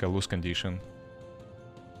lack a loose condition,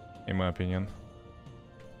 in my opinion.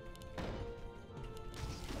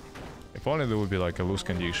 If only there would be like a loose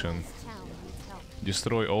condition.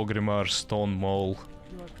 Destroy Ogrimmar, Stone Mall,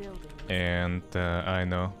 and I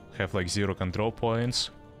know, have like 0 control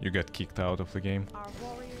points, you get kicked out of the game. Our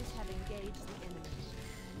warriors have engaged the enemy.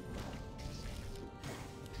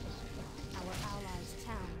 Our allies'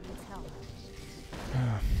 town needs help.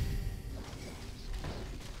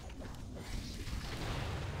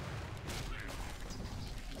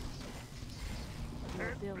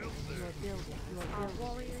 Our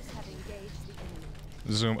warriors have engaged the enemy.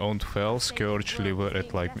 Zoom owned fell, Scourge liver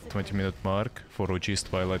at like 20-minute mark, for OG's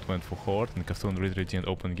Twilight went for Horde, and Cthulhu retreated and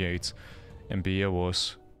open gates. MBA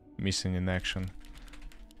was missing in action.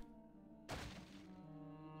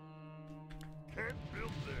 Can't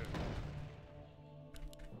build there.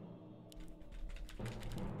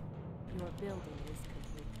 Your building is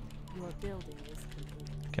complete. Your building is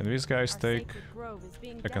complete. Can these guys Our take sacred grove is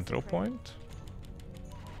being a control desecrated. point?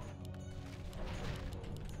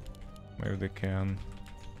 Maybe they can.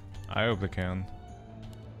 I hope they can.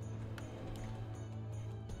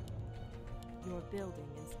 Your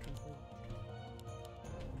building is complete.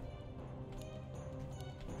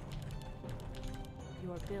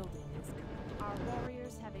 Your building is complete. Our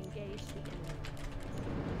warriors have engaged the enemy.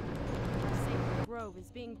 Our sacred grove is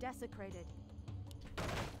being desecrated.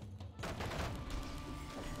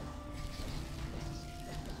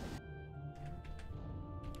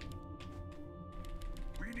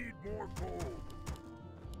 We need more gold.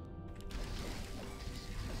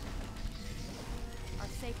 Our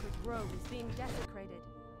sacred grove is being desecrated.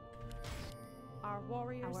 Our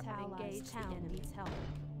warriors have engaged the enemy. Needs help.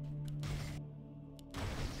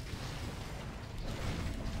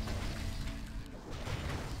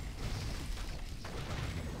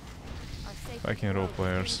 Our sacred Fucking role grove is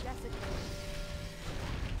players. being desecrated.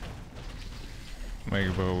 Make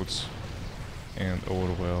votes and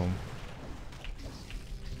overwhelm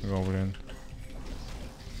Goblin.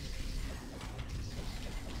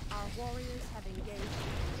 Our warriors have engaged.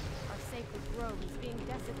 Our sacred grove is being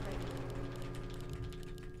desecrated.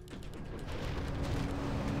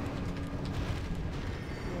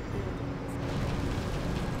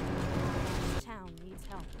 This town needs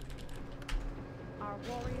help. Our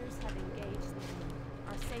warriors have engaged the enemy.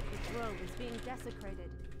 Our sacred grove is being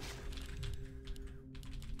desecrated.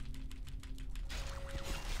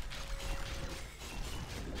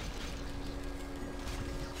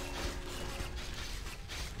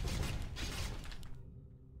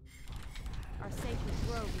 Our sacred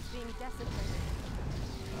grove is being desecrated.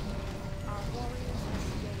 Our warriors have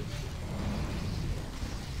engaged the enemy.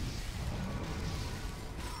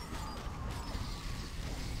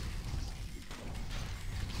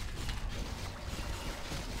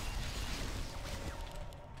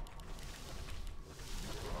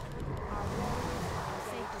 Our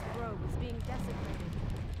sacred grove is being desecrated.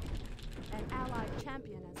 An allied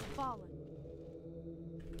champion has fallen.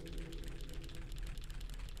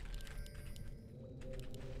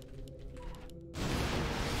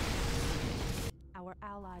 Our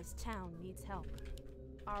allies' town needs help.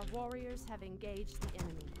 Our warriors have engaged the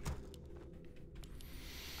enemy.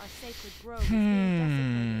 Our sacred grove is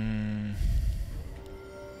being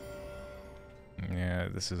desecrated. Yeah,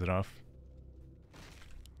 this is rough.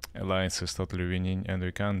 Alliance is totally winning and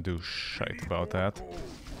we can't do shit about that.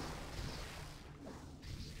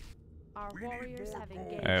 Our warriors have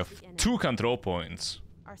engaged I have the enemy. 2 control points.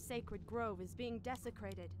 Our sacred grove is being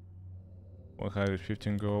desecrated.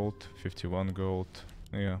 115 gold, 51 gold.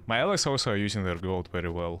 Yeah, my allies also are using their gold very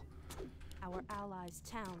well. Our allies'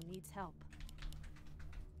 town needs help.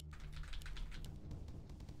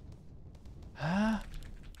 Huh?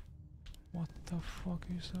 What the fuck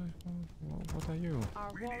is that? What are you?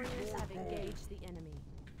 Our warriors have engaged the enemy.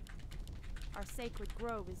 Our sacred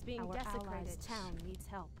grove is being desecrated. Our allies' town needs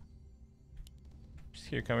help. Is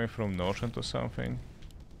he coming from north into something?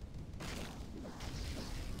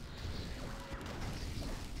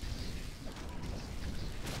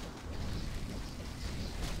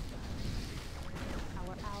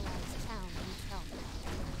 Our allies' town needs help.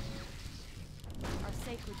 Our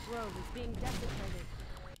sacred grove is being desecrated.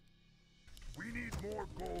 We need more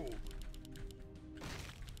gold.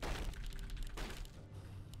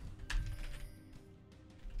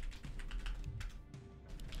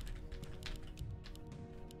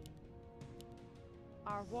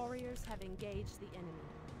 Our warriors have engaged the enemy.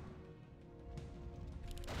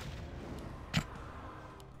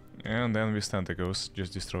 And then we stand the ghost,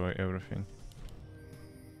 just destroy everything.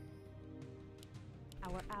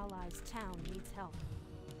 Our allies' town needs help.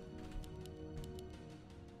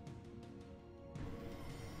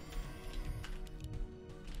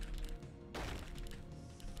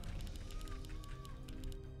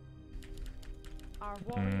 Our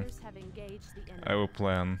warriors have engaged the enemy. I will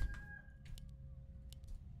plan.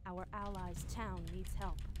 Our allies' town needs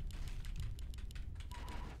help.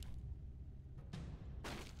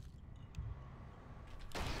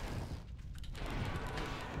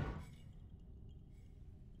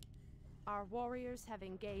 Our warriors have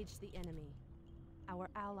engaged the enemy. Our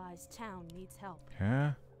allies' town needs help.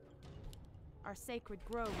 Yeah? Our sacred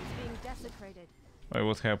grove is being desecrated. Wait,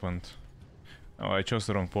 what happened? Oh, I chose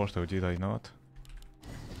the wrong portal, did I not?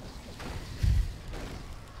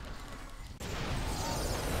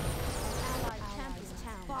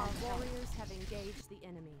 Our warriors have engaged the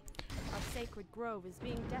enemy. Our sacred grove is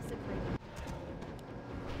being desecrated.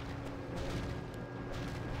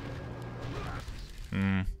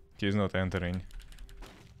 He's not entering.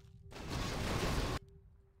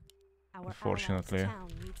 Our Unfortunately. allies' town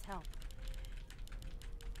needs help.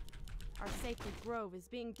 Our sacred grove is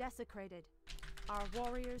being desecrated. Our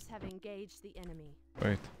warriors have engaged the enemy.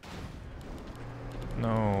 Wait.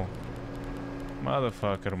 No.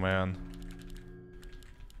 Motherfucker, man.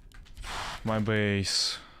 My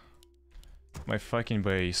base. My fucking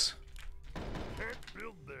base. Can't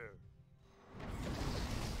build there.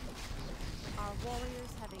 Our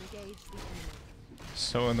warriors have engaged the enemy.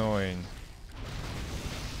 So annoying.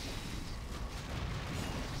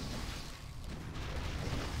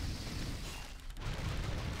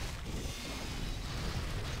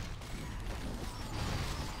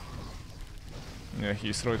 Yeah, he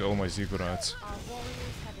destroyed all my ziggurats. Our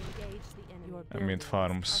warriors have engaged the enemy. Your I mean buildings.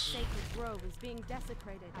 farms. Our sacred grove is being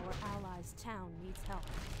desecrated. Our allies' town needs help.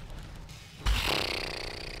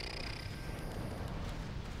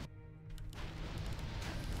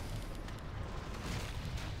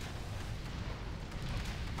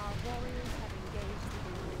 Our warriors have engaged the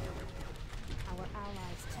enemy. Our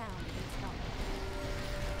allies' town needs help.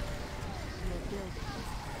 Your buildings.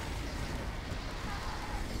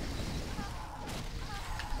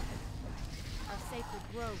 Our sacred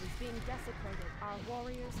grove is being desecrated. Our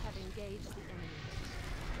warriors have engaged the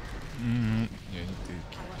enemy. Yeah, I need to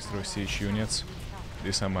destroy siege units.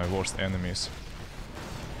 These are my worst enemies.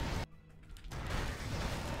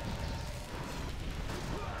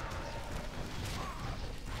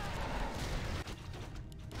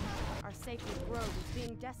 Our sacred grove is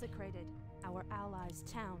being desecrated. Our allies'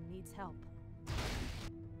 town needs help.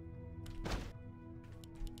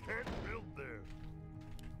 Can't build there.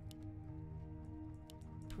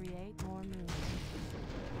 Create more moons.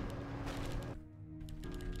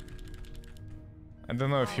 I don't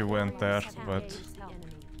know if he went there, but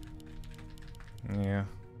yeah.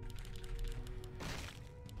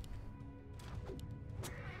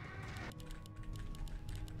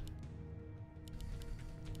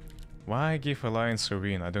 Why give Alliance a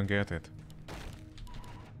win? I don't get it.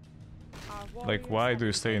 Like, why do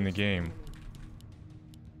you stay in the game?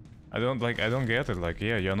 I don't get it. Like,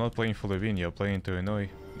 yeah, you're not playing for the win, you're playing to annoy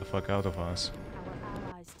the fuck out of us. Our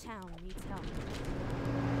allies' town needs help.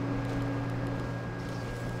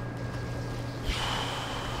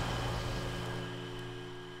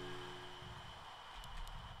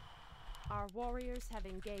 Our warriors have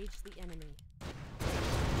engaged the enemy.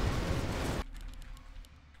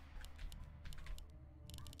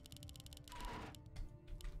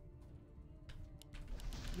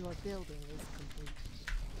 Your building is complete.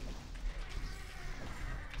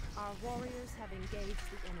 Our warriors have engaged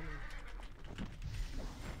the enemy.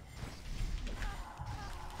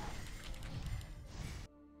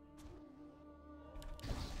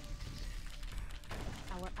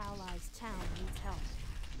 Our allies' town needs help.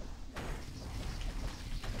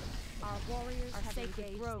 Our warriors have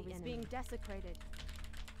engaged grove is being desecrated.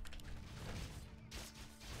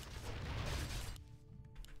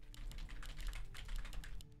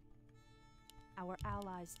 Our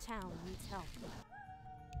allies' town needs help.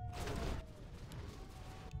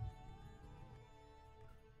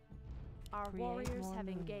 Our warriors have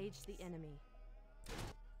engaged the enemy.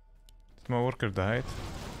 Did my worker died?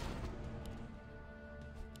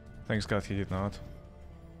 Thanks God he did not.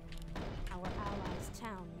 Our allies'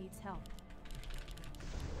 town needs help.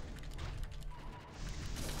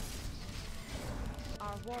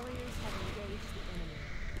 Our warriors have engaged the enemy.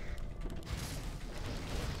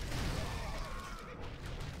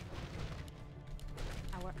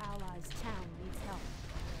 Our allies' town needs help.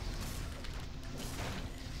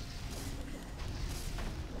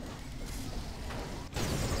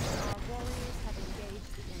 Our warriors have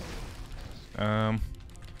engaged the enemy.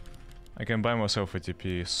 I can buy myself a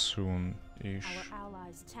TP soon-ish. Our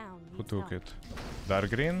allies' town Who needs took help. it? Dark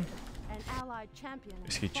Green? An allied champion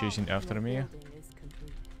Is has he fallen. chasing after Your me? building is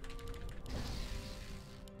complete.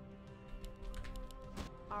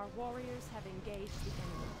 Our warriors have engaged the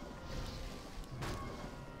enemy.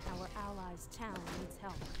 Our allies' town needs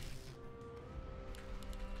help.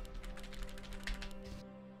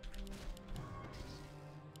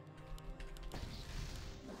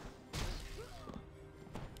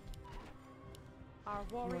 Our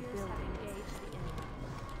warriors have engaged the enemy.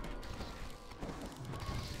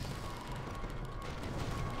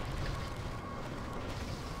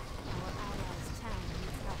 Our allies' town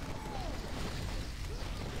needs help.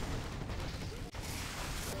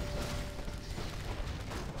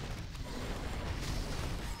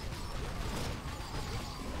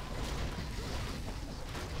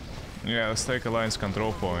 Yeah, let's take Alliance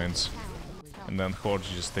control points. Town needs help. And then Horde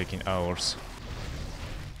just taking ours.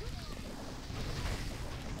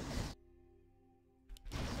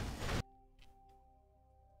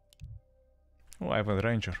 Oh, I have a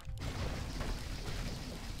ranger.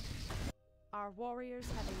 Our warriors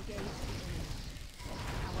have engaged the enemy.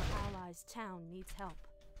 Our allies' town needs help.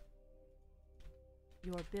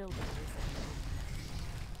 Your building is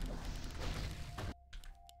complete.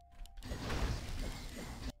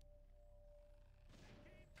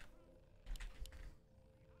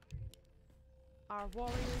 Our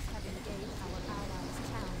warriors have engaged our allies'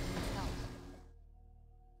 town needs help.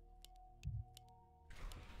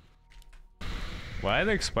 Why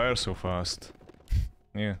they expire so fast?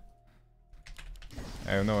 Yeah.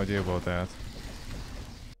 I have no idea about that.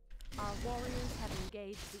 Our warriors have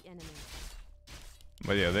engaged the enemy.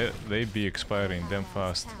 But yeah, they be expiring damn Allies'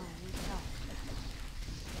 fast. town needs help.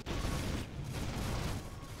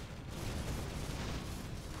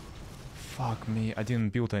 Fuck me, I didn't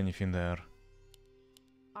build anything there.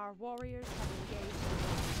 Our warriors have engaged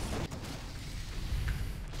the enemy.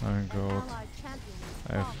 My An god. allied champion is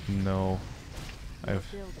I have fallen. no... I Your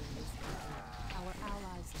have building is complete. Our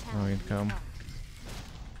allies' no town needs income. help.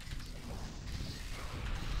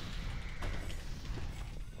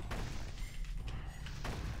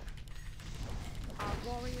 Our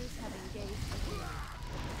warriors have engaged the enemy.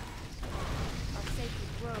 Our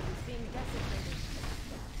sacred grove is being desecrated.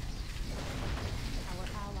 Our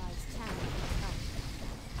allies' town needs help.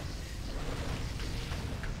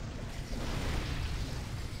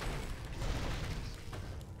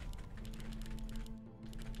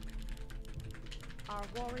 Our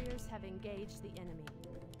warriors have engaged the enemy.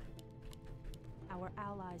 Our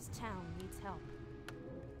allies' town needs help.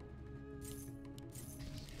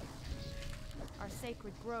 Our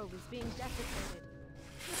sacred grove is being desecrated.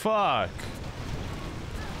 Fuck!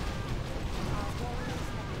 Our warriors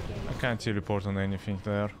have I engaged. can't teleport on anything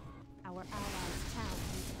there. Our allies' town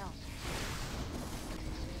needs help.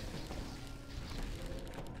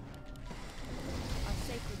 Our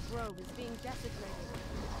sacred grove is being desecrated.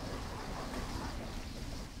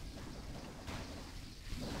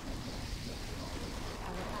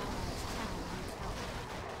 Our allies' town needs help.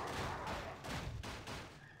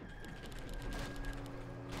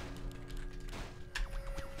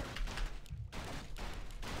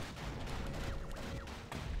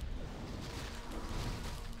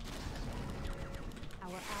 Our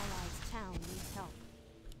allies' town needs help.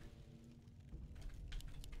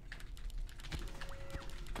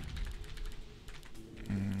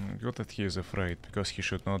 Good that he is afraid, because he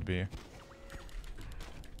should not be.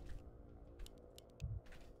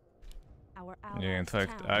 Our Yeah, in allies'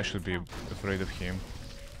 fact, town I should be needs help. afraid of him.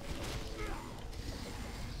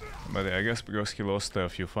 But I guess because he lost a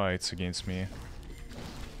few fights against me,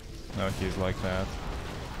 now he's like that.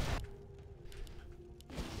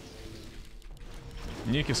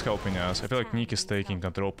 Nick is helping us. I feel like Nick is taking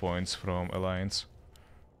control points from Alliance.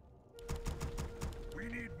 We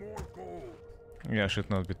need more gold. Yeah, I should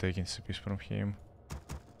not be taking CPs from him.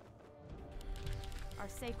 Our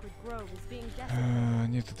sacred grove is being desecrated. I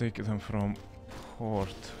need to take them from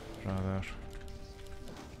Horde, rather.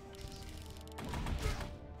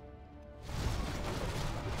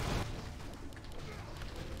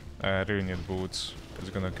 I really need boots. It's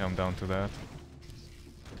gonna come down to that.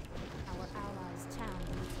 Our allies' town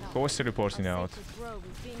needs help. Who was teleporting Our out? sacred grove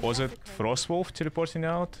is being Was it desecrated. Frostwolf teleporting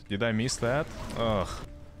out? Did I miss that? Ugh,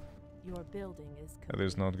 Your building is that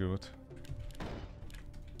is not good.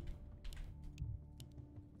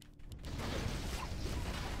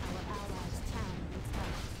 Our allies' town needs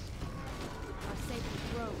help. Our sacred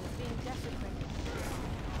grove is being desecrated.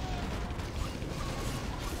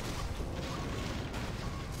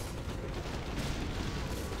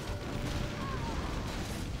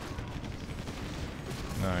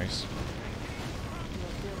 Nice.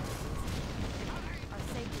 Your building is Our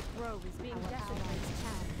sacred grove is being desecrated. Our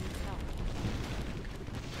town needs help.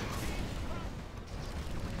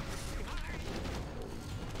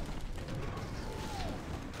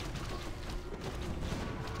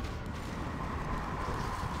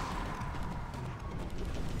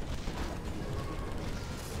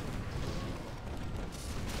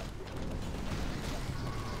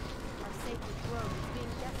 Our sacred grove is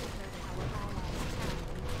being desecrated. Our allies' town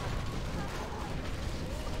needs help.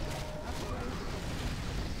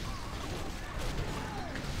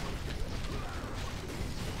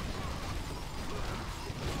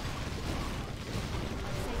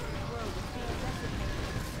 Our sacred grove is being desecrated.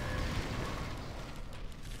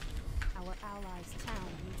 Our allies' town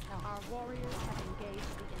needs help. Our warriors have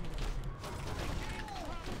engaged the enemy.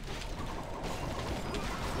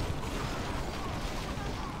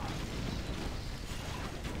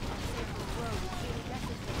 Our sacred grove is being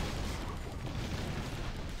desecrated.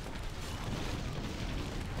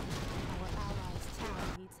 Our allies' town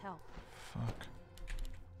needs help. Fuck.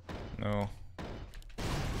 No.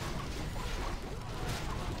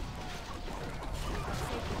 Our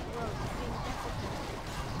sacred grove is being desecrated.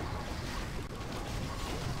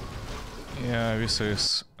 Yeah, this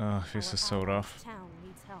is Our so allies' rough. town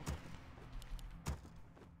needs help.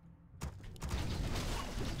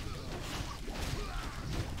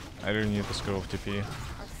 I really need to scroll TP.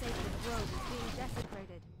 Our sacred grove is being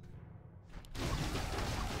desecrated.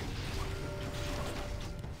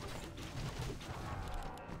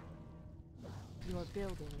 Your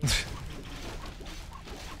building is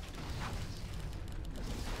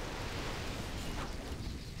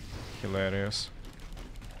Hilarious.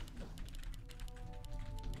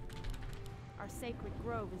 Our sacred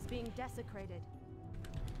grove is being desecrated.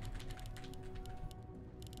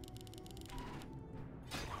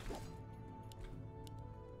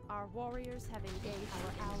 Our warriors have engaged.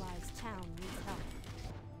 Our allies' town needs help.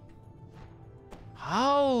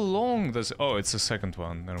 How long does... Oh, it's the second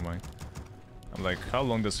one. Never mind. I'm like, how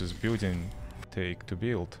long does this building take to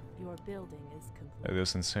build? Your building is complete. That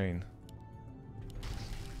is insane.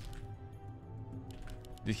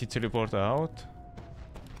 Did he teleport out?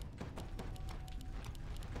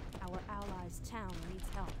 Our allies' town needs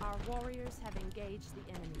help. Our warriors have engaged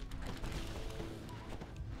the enemy.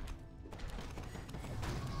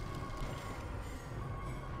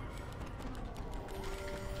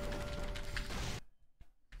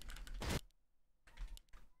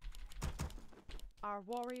 Our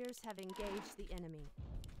warriors have engaged the enemy.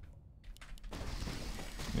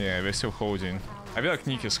 Yeah, we're still holding. I feel like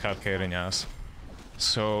Nick is hard carrying us.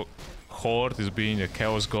 So, Horde is being a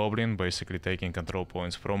Chaos Goblin, basically taking control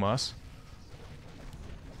points from us.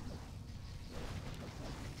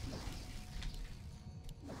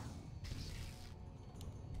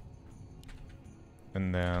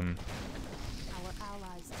 And then... Our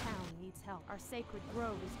allies' town needs help. Our sacred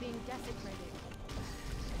grove is being desecrated.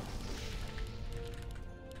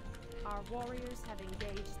 Our warriors have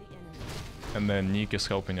engaged the enemy. And then Nick is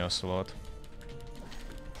helping us a lot.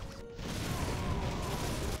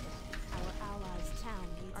 Our allies' town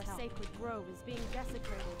needs help. Our sacred grove is being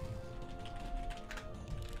desecrated.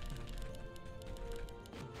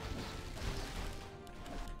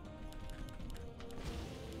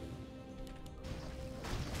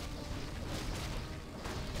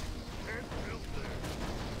 Can't build there.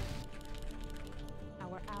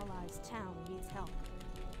 Our allies'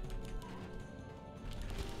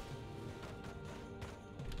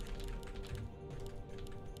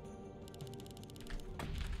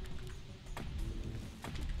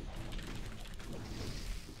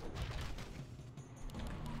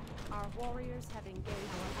 warriors have engaged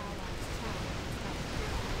our allies' tower.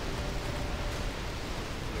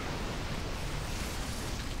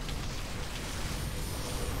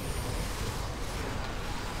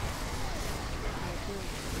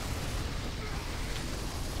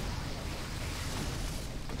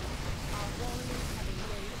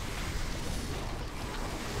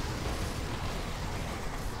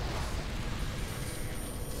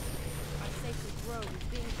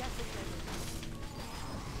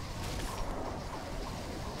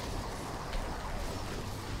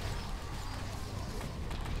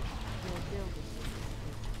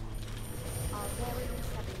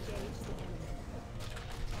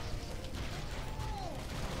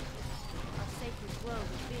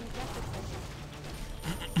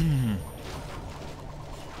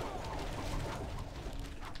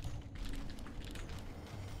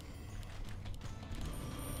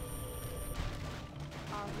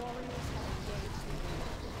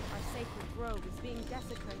 Grove is being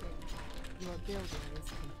desecrated. Your building is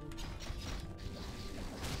complete.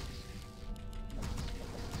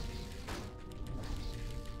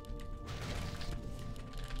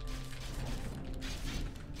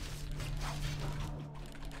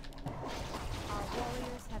 Our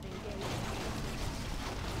warriors have engaged.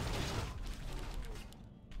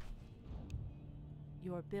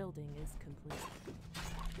 Your building is complete.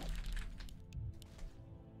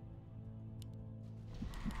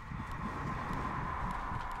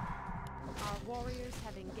 Warriors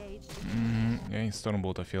have engaged. Yeah, in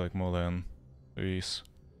Stormbolt I feel like more than these.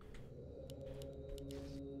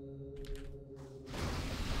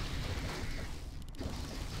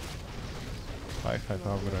 Five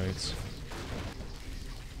upgrades.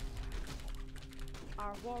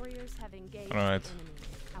 Our warriors have engaged. Alright.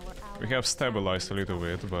 We have stabilized a little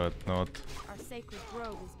bit, but not our sacred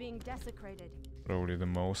grove is being desecrated. probably the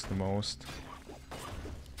most.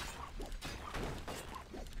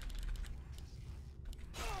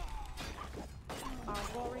 Our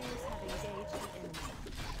warriors have engaged the enemy.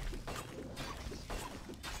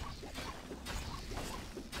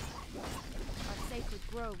 Our sacred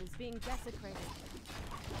grove is being desecrated.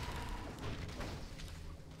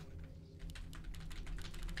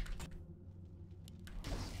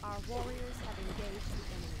 Our warriors have engaged the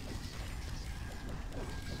enemy.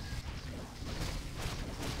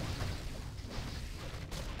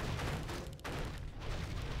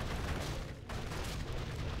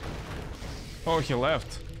 Oh, he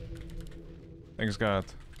left. Thanks God.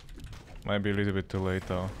 Might be a little bit too late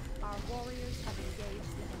though. Our warriors have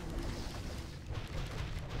engaged the enemy.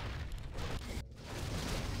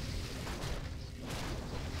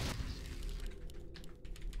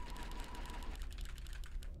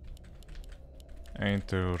 I need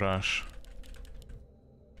to rush.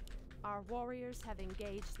 Our warriors have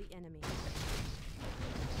engaged the enemy.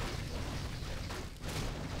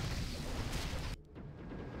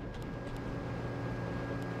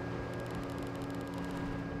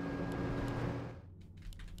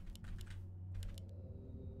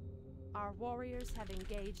 Our warriors have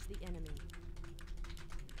engaged the enemy.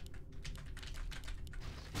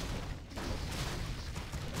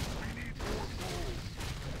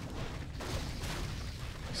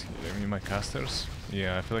 Is he aiming my casters?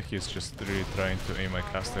 Yeah, I feel like he's just really trying to aim my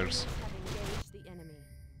casters. Have engaged the enemy.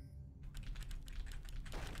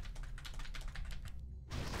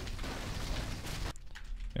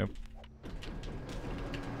 Yep.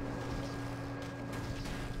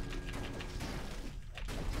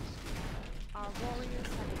 Our warriors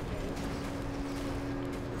have engaged.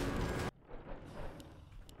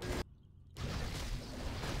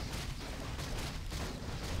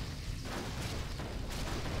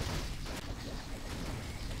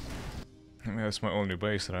 I mean, that's my only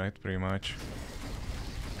base, right? Pretty much.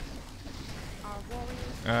 Our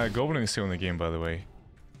warriors. Goblin is still in the game, by the way.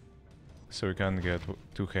 So we can't get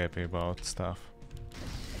too happy about stuff.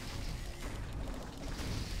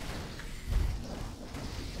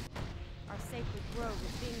 Our sacred grove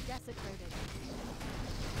is being desecrated.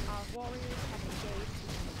 Our warriors have engaged the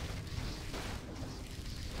enemy.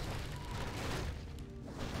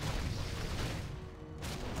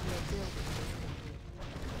 Your building is complete.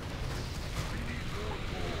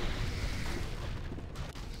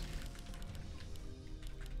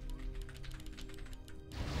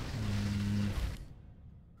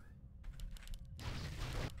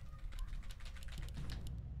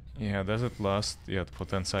 Yeah, does it last yet for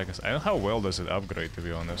 10 seconds? I don't know how well does it upgrade, to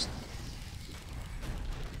be honest.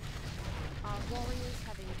 Our warriors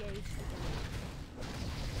have engaged the enemy.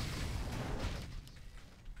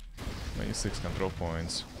 26 control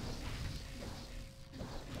points.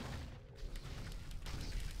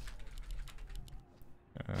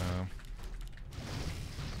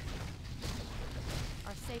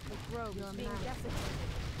 desecrated.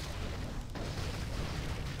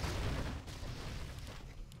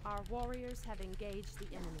 Our warriors have engaged the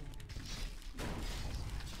enemy.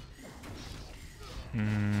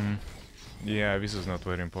 Yeah, this is not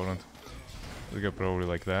very important. We go probably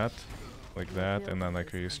like that, and then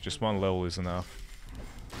like this. Just one level is enough.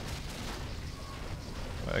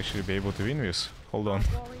 I'll actually be able to win this. Hold on. Our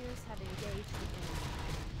warriors have engaged the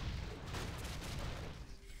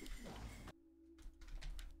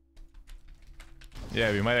enemy.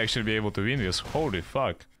 Yeah, we might actually be able to win this. Holy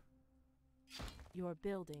fuck. Your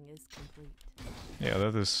building is complete. Yeah,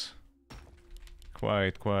 that is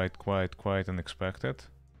quite unexpected.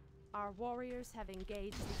 Our warriors have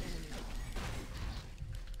engaged the enemy.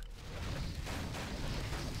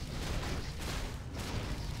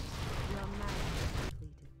 Your marriage is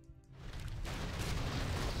completed.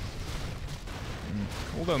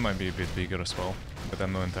 Cooldown might be a bit bigger as well, but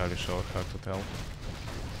I'm not entirely sure, hard to tell.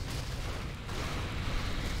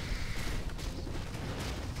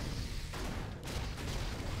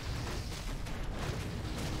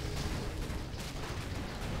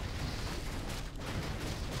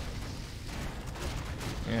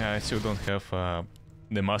 Yeah, I still don't have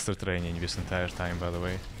the master training this entire time, by the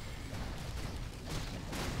way.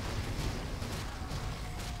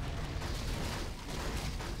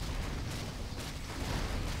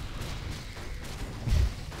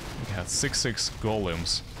 Yeah, 6-6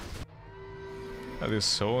 golems. That is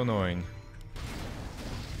so annoying.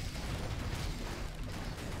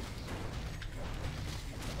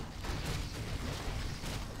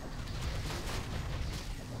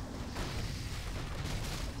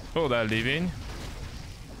 Oh, they're leaving?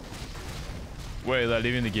 Wait, they're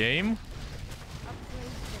leaving the game?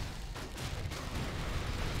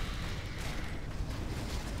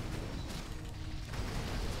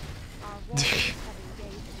 Our warriors have engaged the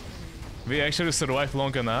enemy. We actually survived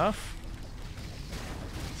long enough?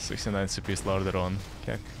 69 CPs larder on.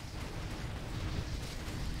 Okay.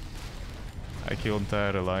 I killed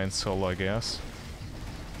entire alliance solo, I guess.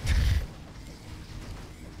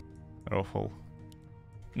 Awful.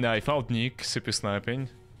 Nah, without Nick CP sniping,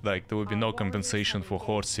 like there would be no compensation for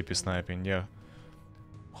Horde CP sniping, yeah.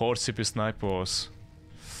 Horde CP snipe was...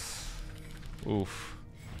 Oof.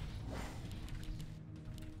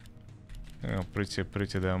 Yeah, pretty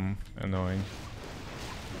damn annoying.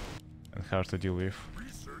 And hard to deal with.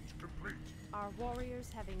 Research complete. Our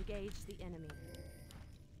warriors have engaged the enemy.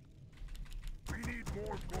 We need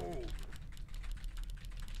more gold.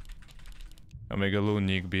 Omega Lu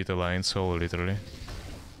Nick beat Alliance solo, literally.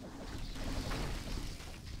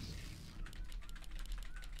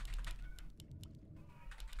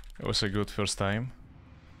 It was a good first time.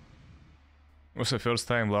 It was a first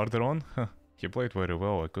time larder on? Huh. He played very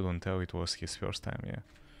well, I couldn't tell it was his first time, yeah.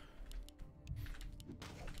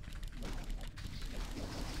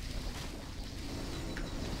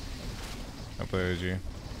 Apology.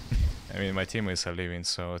 I mean, my teammates are leaving,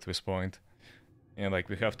 so at this point... Yeah, like,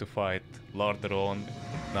 we have to fight larder on,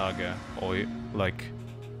 Naga, or like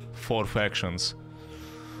 4 factions.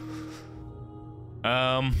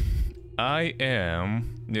 I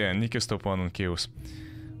am... Yeah, Nick is top 1 on kills.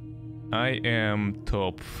 I am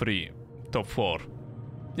top 3. Top 4.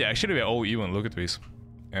 Yeah, actually we're all even, look at this.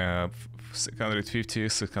 650,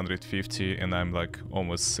 650, and I'm like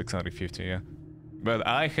almost 650, yeah. But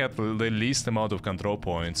I had the least amount of control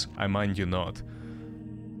points, I mind you not.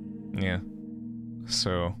 Yeah.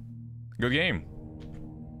 So... Good game.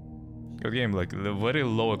 Good game, like, very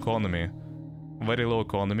low economy. Very low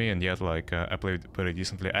economy, and yet, like, I played very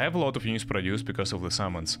decently. I have a lot of units produced because of the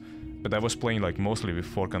summons. But I was playing, like, mostly with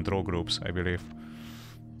 4 control groups, I believe.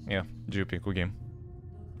 Yeah, GP, good game.